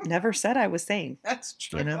 never said I was sane. That's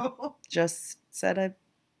true. you know. Just said I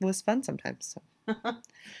was fun sometimes. So.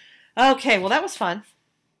 Okay, well, that was fun.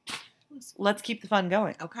 Let's keep the fun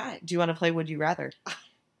going. Okay. Do you want to play Would You Rather?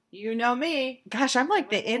 You know me. Gosh, I'm like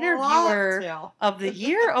the Would interviewer love to. of the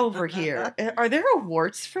year over here. Are there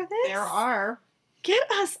awards for this? There are.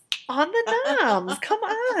 Get us on the noms. Come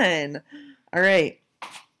on. All right.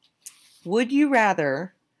 Would you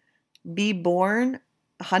rather be born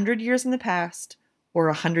 100 years in the past or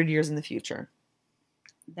 100 years in the future?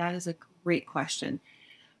 That is a great question.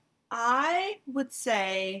 I would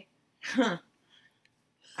say,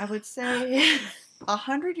 I would say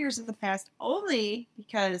 100 years in the past only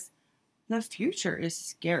because the future is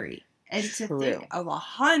scary. And to True. think of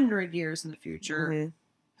 100 years in the future, Mhm.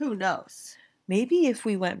 who knows? Maybe if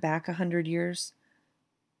we went back 100 years,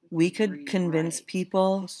 we could convince Rewrite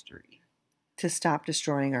people history. to stop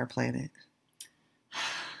destroying our planet.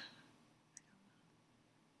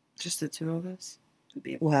 Just the two of us? Would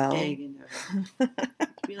be a Well. big endeavor.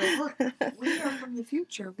 Be like, look, we are from the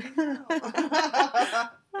future. We know.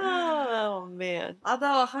 Oh, man.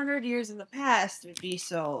 Although 100 years in the past would be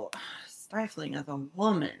so stifling as a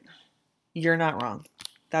woman. You're not wrong.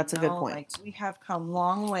 That's a good No, point. Like, we have come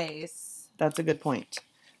long ways. That's a good point.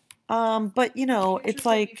 But you know, Future it's could be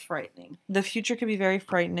like frightening. the future could be very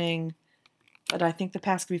frightening, but I think the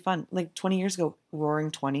past could be fun. Like 20 years ago,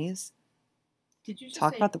 Roaring 20s. Did you just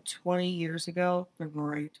Talk say about the 20 years ago? The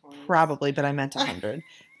Roaring 20s. probably, but I meant 100.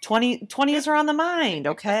 20s are on the mind,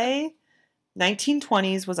 okay?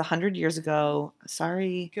 1920s was 100 years ago.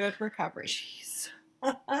 Sorry. Good recovery. Jeez.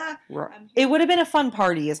 I'm It would have been a fun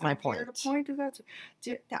party, is my I'm here point. to point to that.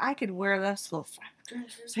 I could wear this little.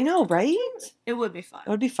 I know, right? It would be fun It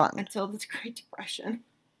would be fun. until the Great Depression.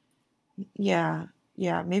 Yeah.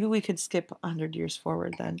 Yeah. Maybe we could skip 100 years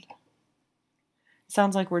forward then.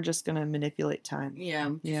 Sounds like we're just going to manipulate time. Yeah,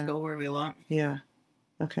 Yeah. go where we want. Yeah.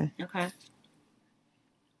 Okay. Okay.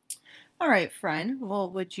 All right, friend. Well,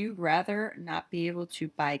 would you rather not be able to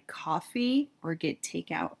buy coffee or get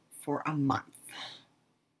takeout for a month?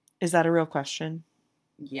 Is that a real question?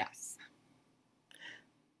 Yes.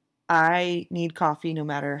 I need coffee no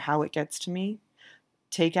matter how it gets to me.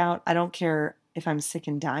 Takeout, I don't care if I'm sick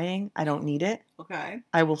and dying. I don't need it. Okay.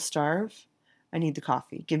 I will starve. I need the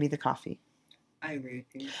coffee. Give me the coffee. I agree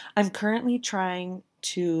with you. I'm currently trying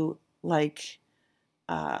to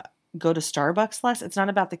go to Starbucks less. It's not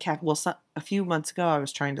about the caffeine. Well, a few months ago, I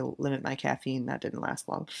was trying to limit my caffeine. That didn't last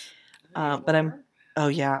long. Oh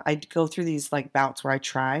yeah, I go through these like bouts where I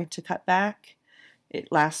try to cut back. It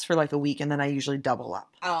lasts for like a week, and then I usually double up.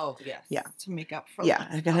 Oh yes. Yeah. To make up for. Yeah,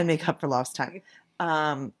 I gotta make up for lost time.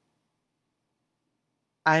 I'm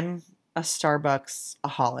a Starbucks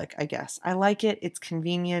aholic, I guess. I like it. It's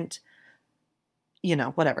convenient. You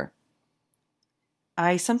know, whatever.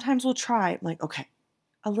 I sometimes will try, like, okay,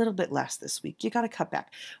 a little bit less this week. You got to cut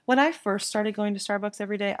back. When I first started going to Starbucks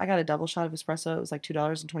every day, I got a double shot of espresso. It was like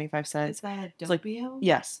 $2.25. Is that a It's like- Doppio?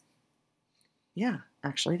 Yes. Yeah,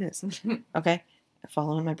 actually it is. Okay.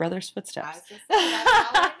 Following my brother's I footsteps. was just saying,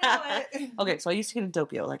 that's how I know it. Okay, so I used to get a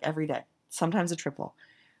Doppio like every day, sometimes a triple.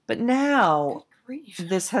 But now Good grief.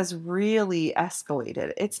 this has really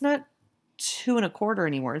escalated. It's not $2.25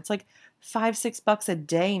 anymore. It's like $5-6 a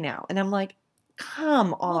day now. And I'm like,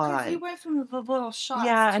 come Well, 'cause on. you went from the little shots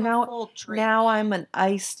Yeah, to and a now- full drink. Now I'm an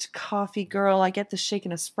iced coffee girl. I get the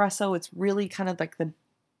shaken espresso. It's really kind of like the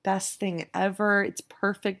best thing ever. It's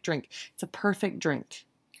perfect drink. It's a perfect drink.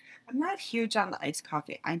 I'm not huge on the iced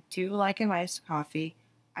coffee. I do like an iced coffee.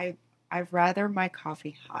 I'd rather my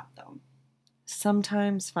coffee hot though.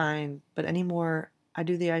 Sometimes fine, but anymore, I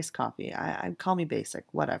do the iced coffee. I call me basic,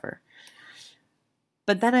 whatever.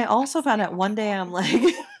 But then I also found out one day I'm like,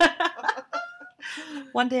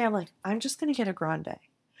 I'm just going to get a grande.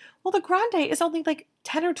 Well, the grande is only like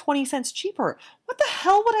 10 or 20 cents cheaper. What the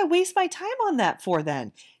hell would I waste my time on that for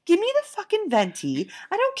then? Give me the fucking venti.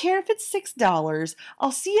 I don't care if it's $6.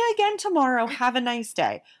 I'll see you again tomorrow. Have a nice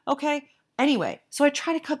day. Okay? Anyway, so I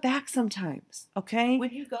try to cut back sometimes. Okay?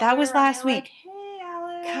 When you go That was there and last they're like, week. hey,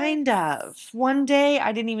 Alex. Kind of. One day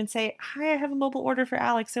I didn't even say, hi, I have a mobile order for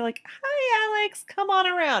Alex. They're like, hi, Alex, come on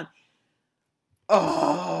around.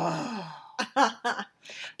 Oh.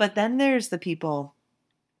 But then there's the people,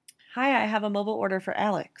 hi, I have a mobile order for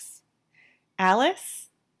Alex. Alice?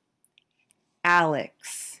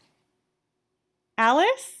 Alex.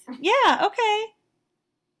 Alice? Yeah, okay.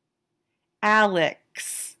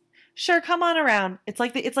 Alex. Sure, come on around. It's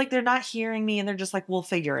like they're not hearing me and they're just like, we'll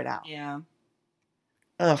figure it out. Yeah.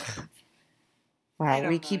 Ugh. I Wow, don't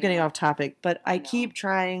we know, keep getting yeah. off topic, but I I know. keep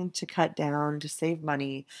trying to cut down to save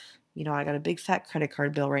money. You know, I got a big fat credit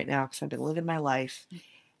card bill right now because I've been living my life.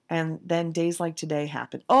 And then days like today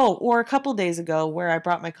happen. Oh, or a couple days ago where I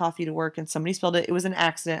brought my coffee to work and somebody spilled it. It was an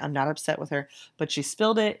accident. I'm not upset with her, but she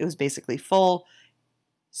spilled it. It was basically full.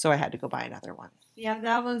 So I had to go buy another one. Yeah,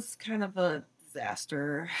 that was kind of a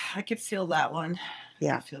disaster. I could feel that one.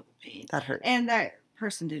 Yeah. I could feel the pain. That hurt. And that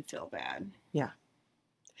person did feel bad. Yeah.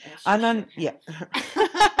 And she I'm on, should yeah.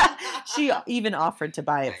 have. She even offered to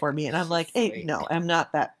buy it for me, and I'm She's like, hey, sweet. no, I'm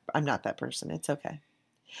not that person. It's okay.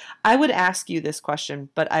 I would ask you this question,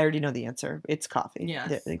 but I already know the answer. It's coffee.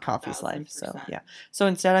 Yes, Coffee's life. So 1000%. yeah. So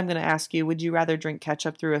instead, I'm going to ask you: would you rather drink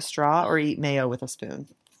ketchup through a straw or eat mayo with a spoon?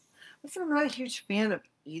 I'm not a huge fan of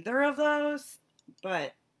either of those,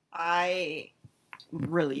 but I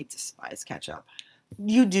really despise ketchup.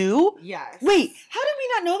 You do? Yes. Wait, how did we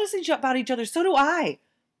not know this about each other? So do I.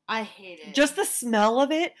 I hate it. Just the smell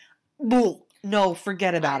of it. Boo. No,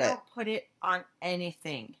 forget about I it. don't put it on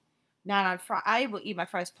anything. Not on fries. I will eat my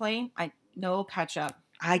fries plain. No ketchup.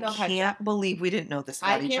 I No can't ketchup. believe we didn't know this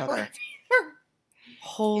I about each can't other. believe either.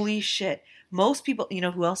 Holy shit. Most people, you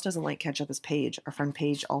know who else doesn't like ketchup is Paige. Our friend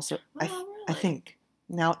Paige also. I Really? think.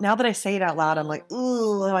 Now that I say it out loud, I'm like,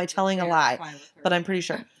 ooh, am I telling a lie? But I'm pretty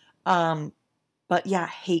sure. But yeah, I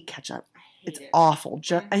hate ketchup. It's awful.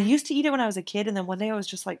 I used to eat it when I was a kid, and then one day I was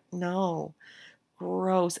just like, no,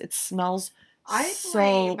 gross. It smells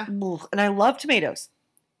so. Ugh. And I love tomatoes.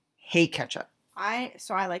 Hate ketchup. I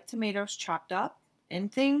like tomatoes chopped up in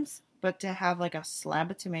things, but to have like a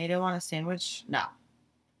slab of tomato on a sandwich, no.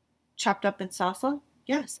 Chopped up in salsa,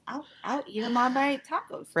 yes, I'll eat them on my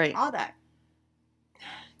tacos. Right. All that.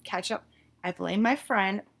 Ketchup. I blame my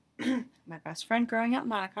friend, my best friend growing up,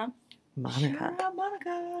 Monica. Monica. Shout out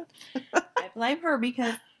Monica. I blame her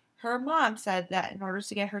because her mom said that in order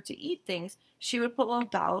to get her to eat things, she would put little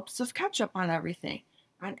dollops of ketchup on everything,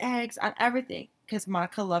 on eggs, on everything, because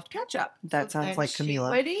Monica loved ketchup. That sounds like she Camila.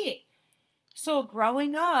 would eat. So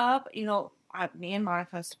growing up, me and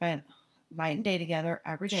Monica spent night and day together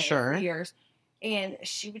every day Sure. for years, and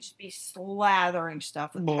she would just be slathering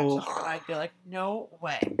stuff with ketchup, and I'd be like, no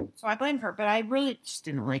way. So I blame her, but I really just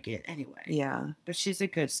didn't like it anyway. Yeah. But she's a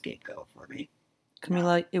good scapegoat for me.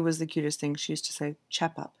 Camila, it was the cutest thing. She used to say,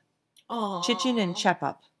 chep up. Oh. Chichin and chep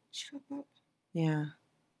up. Chep up. Yeah.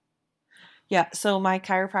 Yeah, so my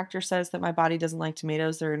chiropractor says that my body doesn't like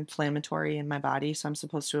tomatoes. They're inflammatory in my body, so I'm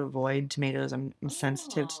supposed to avoid tomatoes. I'm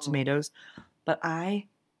sensitive to tomatoes. But I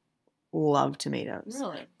love tomatoes.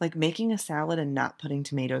 Really? Like making a salad and not putting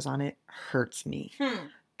tomatoes on it hurts me.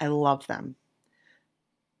 I love them.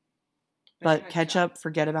 But ketchup,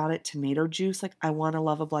 forget about it. Tomato juice, like I want to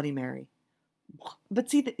love a Bloody Mary. But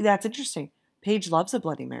see, that's interesting. Paige loves a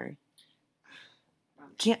Bloody Mary.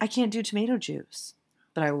 I can't do tomato juice,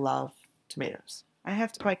 but I love tomatoes. I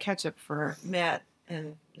have to buy ketchup for Matt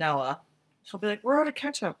and Noah. She'll be like, we're out of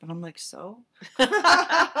ketchup. And I'm like, so?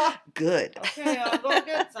 Good. Okay, I'll go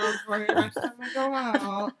get some for you next time we go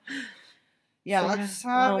out. Yeah, let's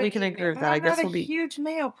well, we can agree with that. I guess we'll be a huge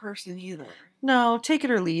mayo person either. No, take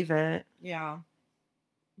it or leave it. Yeah.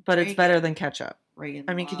 But it's better than ketchup. Reagan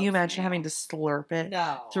I mean, can you imagine having to slurp it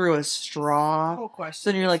No. through a straw? Whole question.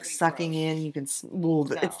 So then you're like is sucking gross. in. You can. Well,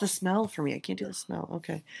 it's the smell for me. I can't do the smell.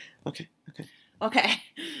 Okay.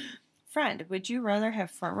 Friend, would you rather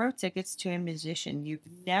have front row tickets to a musician you've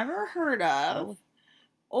never heard of,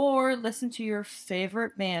 or listen to your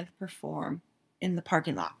favorite band perform in the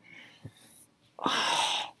parking lot?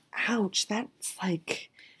 Oh, ouch! That's a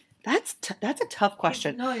tough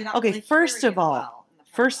question. No, you're not Okay, really first hearing of it all, well in the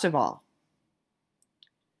parking lot.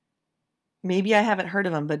 maybe I haven't heard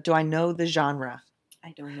of them, but do I know the genre?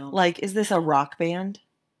 I don't know. Like, is this a rock band?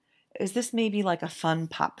 Is this maybe like a fun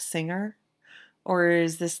pop singer? Or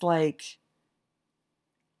is this like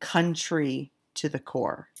country to the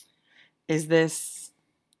core? Is this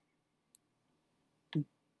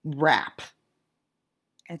rap?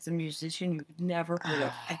 It's a musician you've never heard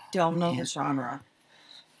of. I don't know the genre.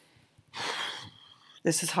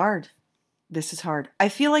 This is hard. I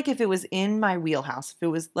feel like if it was in my wheelhouse, if it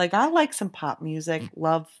was like, I like some pop music,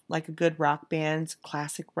 love like a good rock band,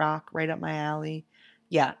 classic rock, right up my alley.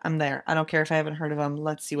 Yeah, I'm there. I don't care if I haven't heard of them.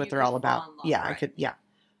 Let's see what they're all about. Yeah, I could. Yeah.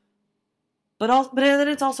 But then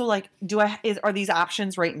it's also like, are these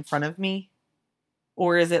options right in front of me?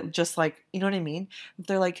 Or is it just like, you know what I mean? If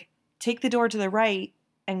they're like, take the door to the right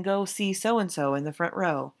and go see so-and-so in the front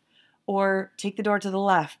row. Or take the door to the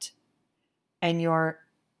left and you're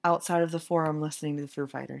outside of the Forum listening to the Foo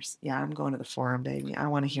Fighters. Yeah, I'm going to the Forum, baby. I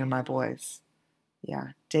want to hear my boys. Yeah,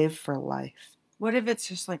 Dave for life. What if it's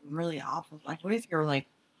just like really awful? Like, what if you're like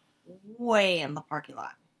way in the parking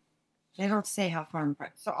lot? They don't say how far in the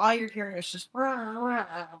park. So all you're hearing is just. But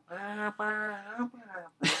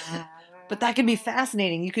that can be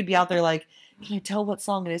fascinating. You could be out there like, can I tell what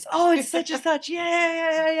song it is? Oh, it's such and such.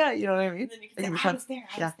 Yeah. You know what I mean? And then you can say,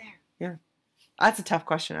 I was there. Yeah. That's a tough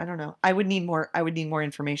question. I don't know. I would need more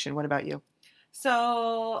information. What about you?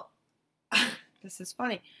 So this is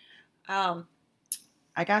funny. I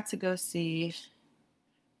got to go see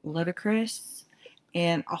Ludacris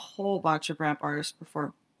and a whole bunch of rap artists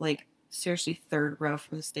perform. Like seriously third row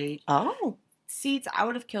from the stage. Oh. Seats I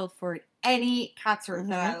would have killed for any concert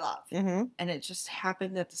that I love. Mm-hmm. And it just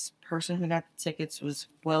happened that this person who got the tickets was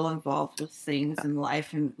well involved with things in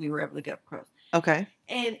life, and we were able to get up close. Okay.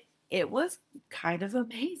 And it was kind of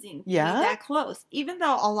amazing to be Yeah? that close. Even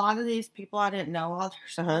though a lot of these people I didn't know all their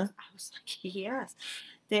songs, I was like, yes.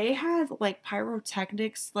 They had like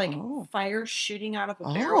pyrotechnics, like fire shooting out of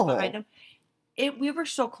a barrel behind them. We were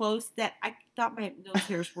so close that I thought my nose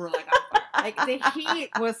hairs were like on fire. Like the heat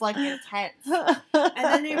was like intense. And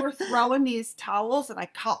then they were throwing these towels, and I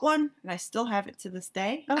caught one, and I still have it to this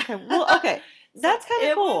day. Okay. Well, okay. That's kind of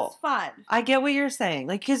It cool. was fun. I get what you're saying.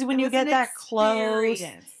 Like, because when It you was get an that close,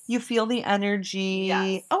 experience. you feel the energy.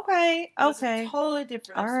 Yes. Okay. It was Okay. a totally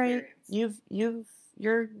different All right. experience.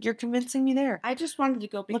 You're convincing me there. I just wanted to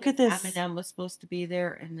go because Look at this. Eminem was supposed to be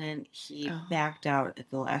there, and then he backed out at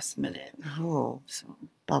the last minute. Oh, So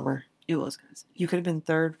bummer. it was kind of. You could have been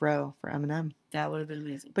third row for Eminem, That would have been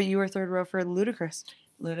amazing. but you were third row for Ludacris.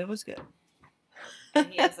 Luda was good. And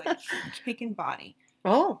he has a kicking body.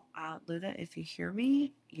 Oh. Luda, if you hear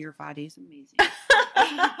me, your body's amazing.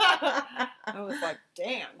 I was like,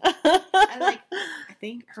 damn. And like, I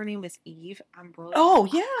think her name was Eve. I'm really. Oh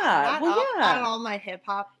yeah. Well, On yeah. all my hip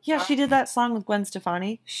hop. Yeah, she did that song with Gwen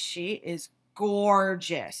Stefani. She is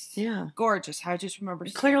gorgeous. Yeah. Gorgeous. I just remember.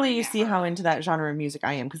 Clearly, you staring see at her. how into that genre of music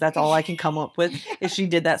I am, because that's all I can come up with is she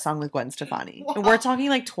did that song with Gwen Stefani. And we're talking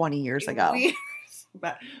like 20 years ago.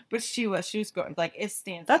 But she was good. Like it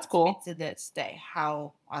stands. That's out to me cool. to this day.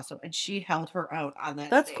 How awesome! And she held her out on that.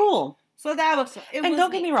 That's stage. cool. So that was. And don't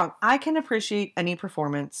get me wrong, I can appreciate any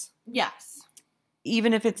performance, Yes.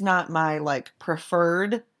 even if it's not my like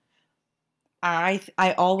preferred. I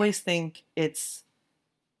always think it's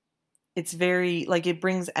very like it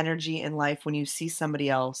brings energy in life when you see somebody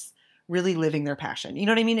else really living their passion. You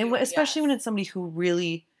know what I mean? And especially when it's somebody who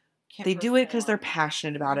really they do it because they're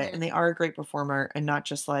passionate about it and they are a great performer and not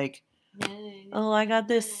just like, oh, I got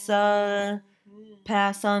this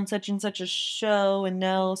pass on such and such a show and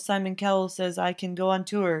now Simon Cowell says I can go on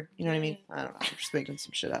tour. You know what I mean? I don't know. I'm just making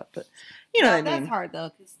some shit up, but you know what I mean? That's hard though,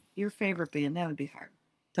 because your favorite band, that would be hard.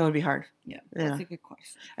 That would be hard. Yeah, Yeah. that's a good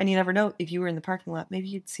question. And you never know, if you were in the parking lot, maybe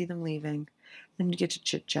you'd see them leaving. Then you get to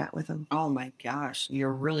chit chat with them. Oh my gosh,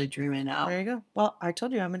 you're really dreaming out. There you go. Well, I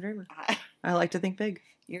told you I'm a dreamer. I like to think big.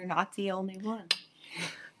 You're not the only one.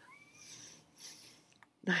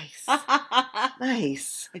 Nice.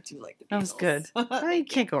 Nice. I do like the Beatles. That was good. I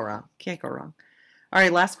can't go wrong. Can't go wrong. All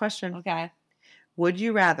right, last question. Okay. Would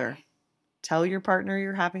you rather tell your partner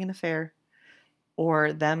you're having an affair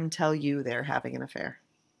or them tell you they're having an affair?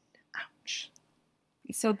 Ouch.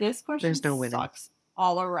 So this question There's no winning. sucks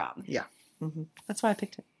all around. Yeah. That's why I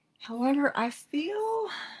picked it. However, I feel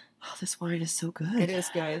Oh, this wine is so good. it is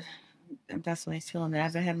good. I'm definitely feeling it. I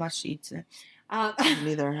haven't had much to eat today.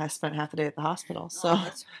 Neither. I spent half the day at the hospital. So. Oh,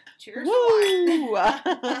 that's right. Cheers. Woo!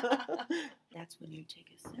 That's when you take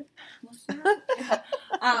a sip.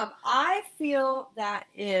 I feel that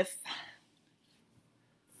if,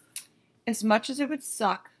 as much as it would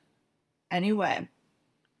suck anyway,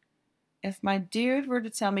 if my dude were to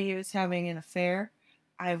tell me he was having an affair,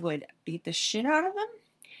 I would beat the shit out of him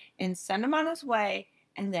and send him on his way,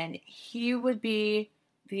 and then he would be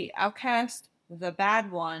the outcast, the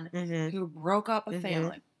bad one who broke up a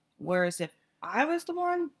family. Whereas if I was the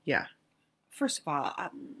one, Yeah. first of all,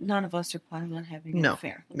 none of us are planning on having an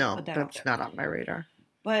affair. Let's No, put that out that's there. not on my radar.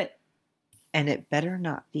 But And it better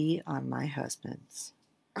not be on my husband's.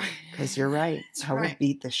 Because you're right. That's I will right.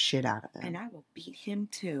 beat the shit out of him. and I will beat him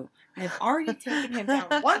too. I've already taken him down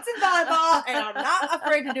once in volleyball, and I'm not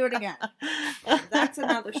afraid to do it again. That's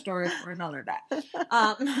another story for another day.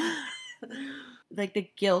 Like the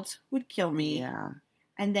guilt would kill me, Yeah.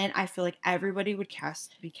 and then I feel like everybody would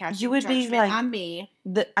be casting You would be judgment like- on me.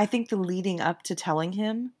 I think the leading up to telling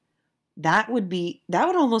him, that would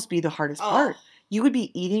almost be the hardest part. You would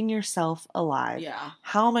be eating yourself alive. Yeah.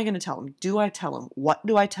 How am I going to tell him? Do I tell him? What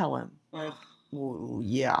do I tell him?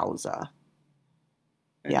 Yowza.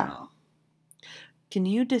 Yeah. Can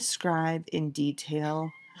you describe in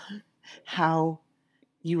detail how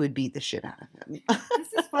you would beat the shit out of him?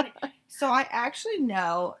 This is funny. So I actually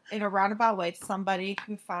know, in a roundabout way, somebody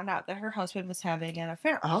who found out that her husband was having an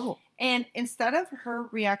affair. Oh. And instead of her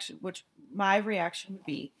reaction, which my reaction would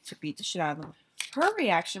be to beat the shit out of him, her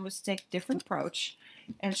reaction was to take a different approach.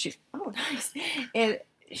 And she, oh, nice. And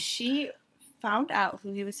she found out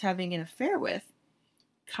who he was having an affair with,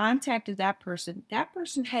 contacted that person. That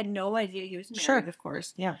person had no idea he was married, Sure. of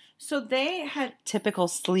course. Yeah. So they had, Typical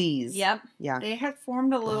sleaze. yep, Yeah. they had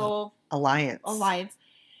formed a little Alliance. alliance.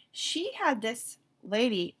 She had this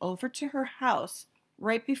lady over to her house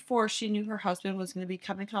right before she knew her husband was going to be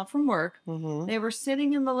coming home from work. Mm-hmm. They were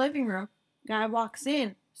sitting in the living room. Guy walks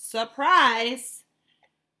in. Surprise!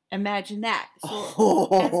 Imagine that. So,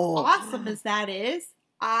 as awesome as that is,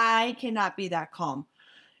 I cannot be that calm.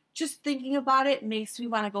 Just thinking about it makes me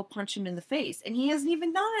want to go punch him in the face. And he hasn't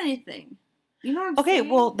even done anything. You know what I'm Okay, saying?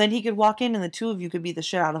 well, then he could walk in and the two of you could beat the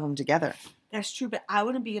shit out of him together. That's true, but I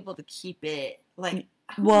wouldn't be able to keep it. Like,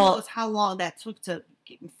 who Well- knows how long that took to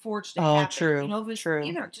forge to Oh, happen. true, You know, if it's, true.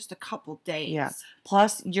 you know, just a couple days. Yeah.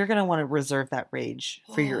 Plus, you're going to want to reserve that rage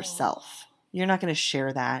for Oh. yourself. You're not going to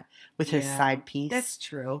share that with his Yeah, side piece. That's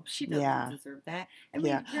true. She doesn't Yeah. deserve that. I mean,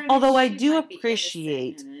 Yeah. granted, Although I she do might be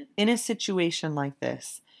appreciate innocent in it. in a situation like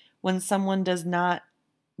this, when someone does not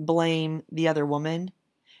blame the other woman,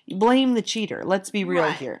 you blame the cheater. Let's be real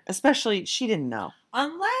Right. here. Especially, she didn't know.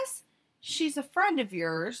 Unless she's a friend of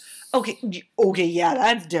yours. Okay, yeah,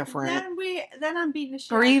 that's different. Then I'm beating the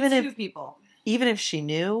shit Or out of even two if- people. Even if she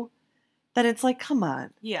knew, then it's like, come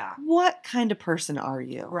on. Yeah. What kind of person are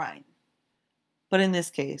you? Right. But in this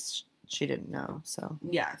case, she didn't know, so.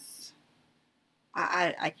 Yes.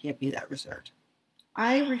 I can't be that reserved.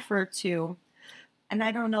 I refer to, and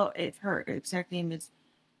I don't know if her exact name is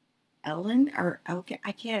Ellen or Elke.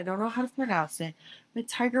 I don't know how to pronounce it. But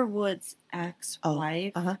Tiger Woods'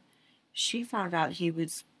 ex-wife, uh-huh. she found out he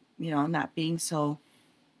was, not being so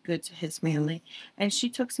good to his family. And she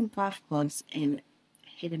took some golf clubs and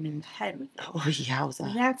hit him in the head with it. Oh, yowza.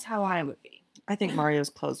 And that's how I would be. I think Mario's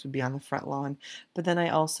clothes would be on the front lawn. But then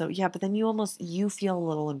but then you feel a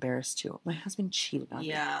little embarrassed too. My husband cheated on me.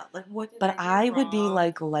 Yeah. Like, what did But do I would be wrong?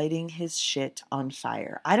 like lighting his shit on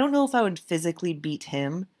fire. I don't know if I would physically beat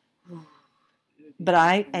him, but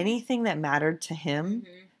anything that mattered to him,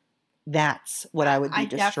 Mhm. that's what I would be I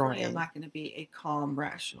definitely destroying. am not going to be a calm,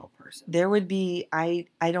 rational person. There would be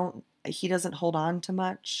he doesn't hold on to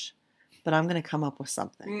much, but I'm gonna come up with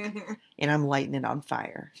something. Mhm. And I'm lighting it on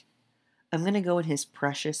fire. I'm going to go in his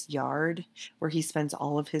precious yard where he spends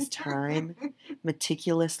all of his time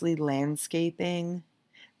meticulously landscaping,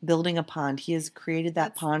 building a pond. He has created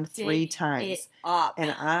that Let's pond 3 dig times. it up.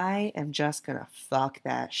 And I am just going to fuck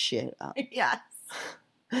that shit up. Yes.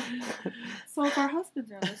 So if our husbands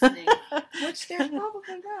are listening, which they're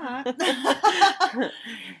probably not,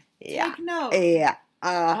 Yeah. take note. Yeah.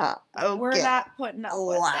 Uh-huh. Okay. We're not putting up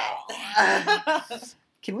with that.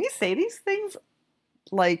 Can we say these things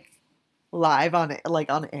like live on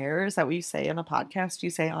air? Is that what you say on a podcast? Do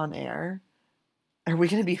you say on air? Are we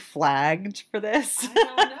going to be flagged for this? I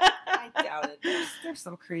don't know. I doubt it. There's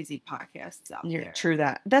some crazy podcasts out there. True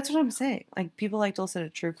that. That's what I'm saying. Like, people like to listen to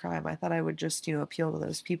true crime. I thought I would just, appeal to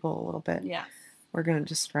those people a little bit. Yes. We're going to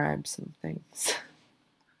describe some things.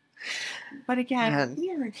 But again, Man.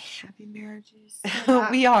 we are in happy marriages.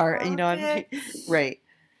 We are, Perfect. right.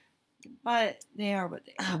 But they are what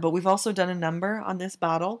they are. But we've also done a number on this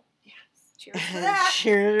bottle. Yes. Cheers to that.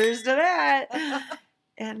 Cheers to that.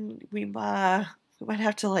 And we might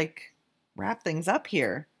have to wrap things up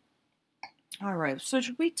here. All right. So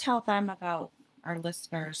should we tell them about our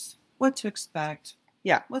listeners what to expect?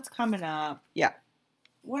 Yeah. What's coming up? Yeah.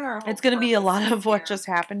 What are It's going to be a lot of what just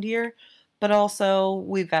happened here, but also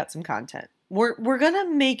we've got some content. We're going to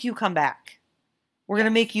make you come back. We're going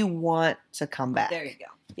to make you want to come back. There you go.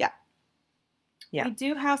 Yeah. Yeah. We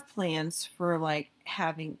do have plans for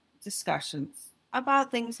having discussions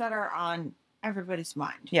about things that are on everybody's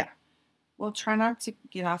mind. Yeah. We'll try not to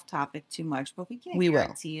get off topic too much, but we can't We will.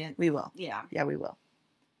 guarantee it. We will. Yeah. Yeah, we will.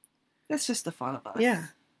 That's just the fun of us. Yeah.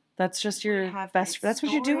 That's just your have best. these That's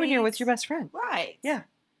what you're doing here with your stories. best friend. Right. Yeah.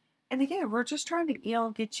 And again, we're just trying to get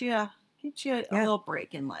you a Yeah. little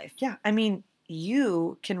break in life. Yeah. I mean,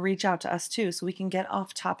 you can reach out to us too, so we can get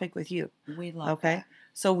off topic with you. We love Okay. that.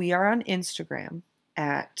 So we are on Instagram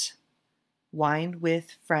at Wine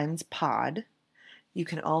with Friends Pod. You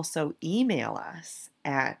can also email us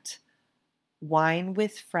at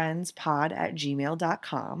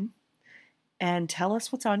winewithfriendspod@gmail.com and tell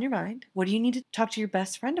us what's on your mind. What do you need to talk to your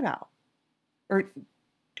best friend about? Or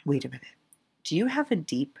wait a minute. Do you have a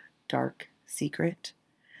deep, dark secret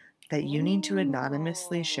that you need to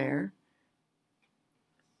anonymously share?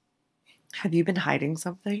 Have you been hiding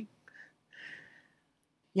something?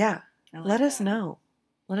 Yeah. I like Let us that. know.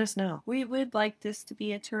 Let us know. We would like this to be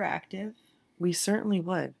interactive. We certainly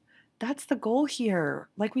would. That's the goal here.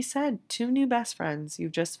 Like we said, 2 new best friends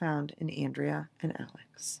you've just found in Andrea and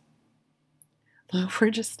Alex. We're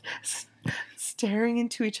just staring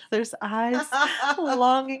into each other's eyes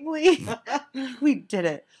longingly. We did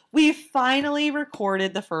it. We finally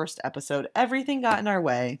recorded the first episode. Everything got in our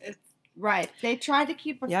way. Right. They tried to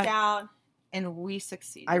keep us Yep. down, and we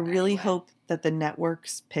succeeded. I really anyway. hope that the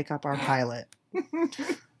networks pick up our pilot.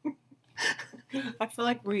 I feel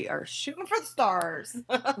like we are shooting for the stars.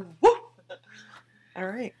 Woo! All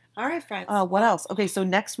right. All right, friends. What else? Okay, so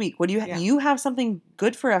next week, what do you Yeah. you have something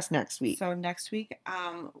good for us next week? So next week,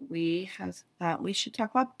 we have thought we should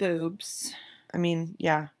talk about boobs. I mean,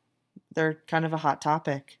 yeah, they're kind of a hot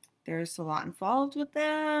topic. There's a lot involved with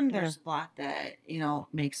them. There's a lot that,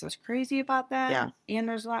 makes us crazy about them. Yeah. And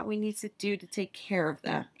there's a lot we need to do to take care of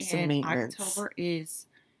them. Yeah, some and maintenance. October is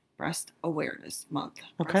Breast Awareness Month.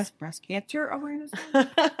 Okay. Breast Cancer Awareness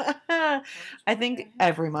Month. I think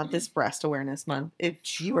every month is Breast Awareness Month,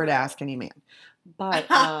 if you were to ask any man. But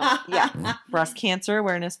yeah, Breast Cancer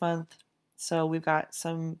Awareness Month. So we've got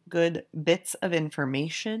some good bits of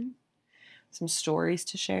information, some stories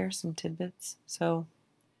to share, some tidbits. So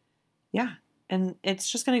yeah, and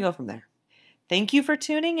it's just going to go from there. Thank you for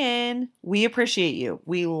tuning in. We appreciate you.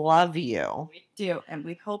 We love you. We do, and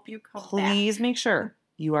we hope you come Please make sure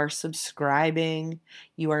you are subscribing,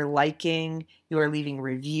 you are liking, you are leaving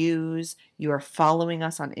reviews, you are following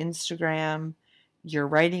us on Instagram, you're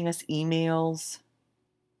writing us emails.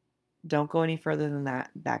 Don't go any further than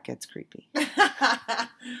that. That gets creepy.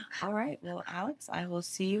 All right. Well, Alex, I will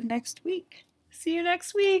see you next week. See you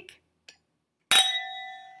next week.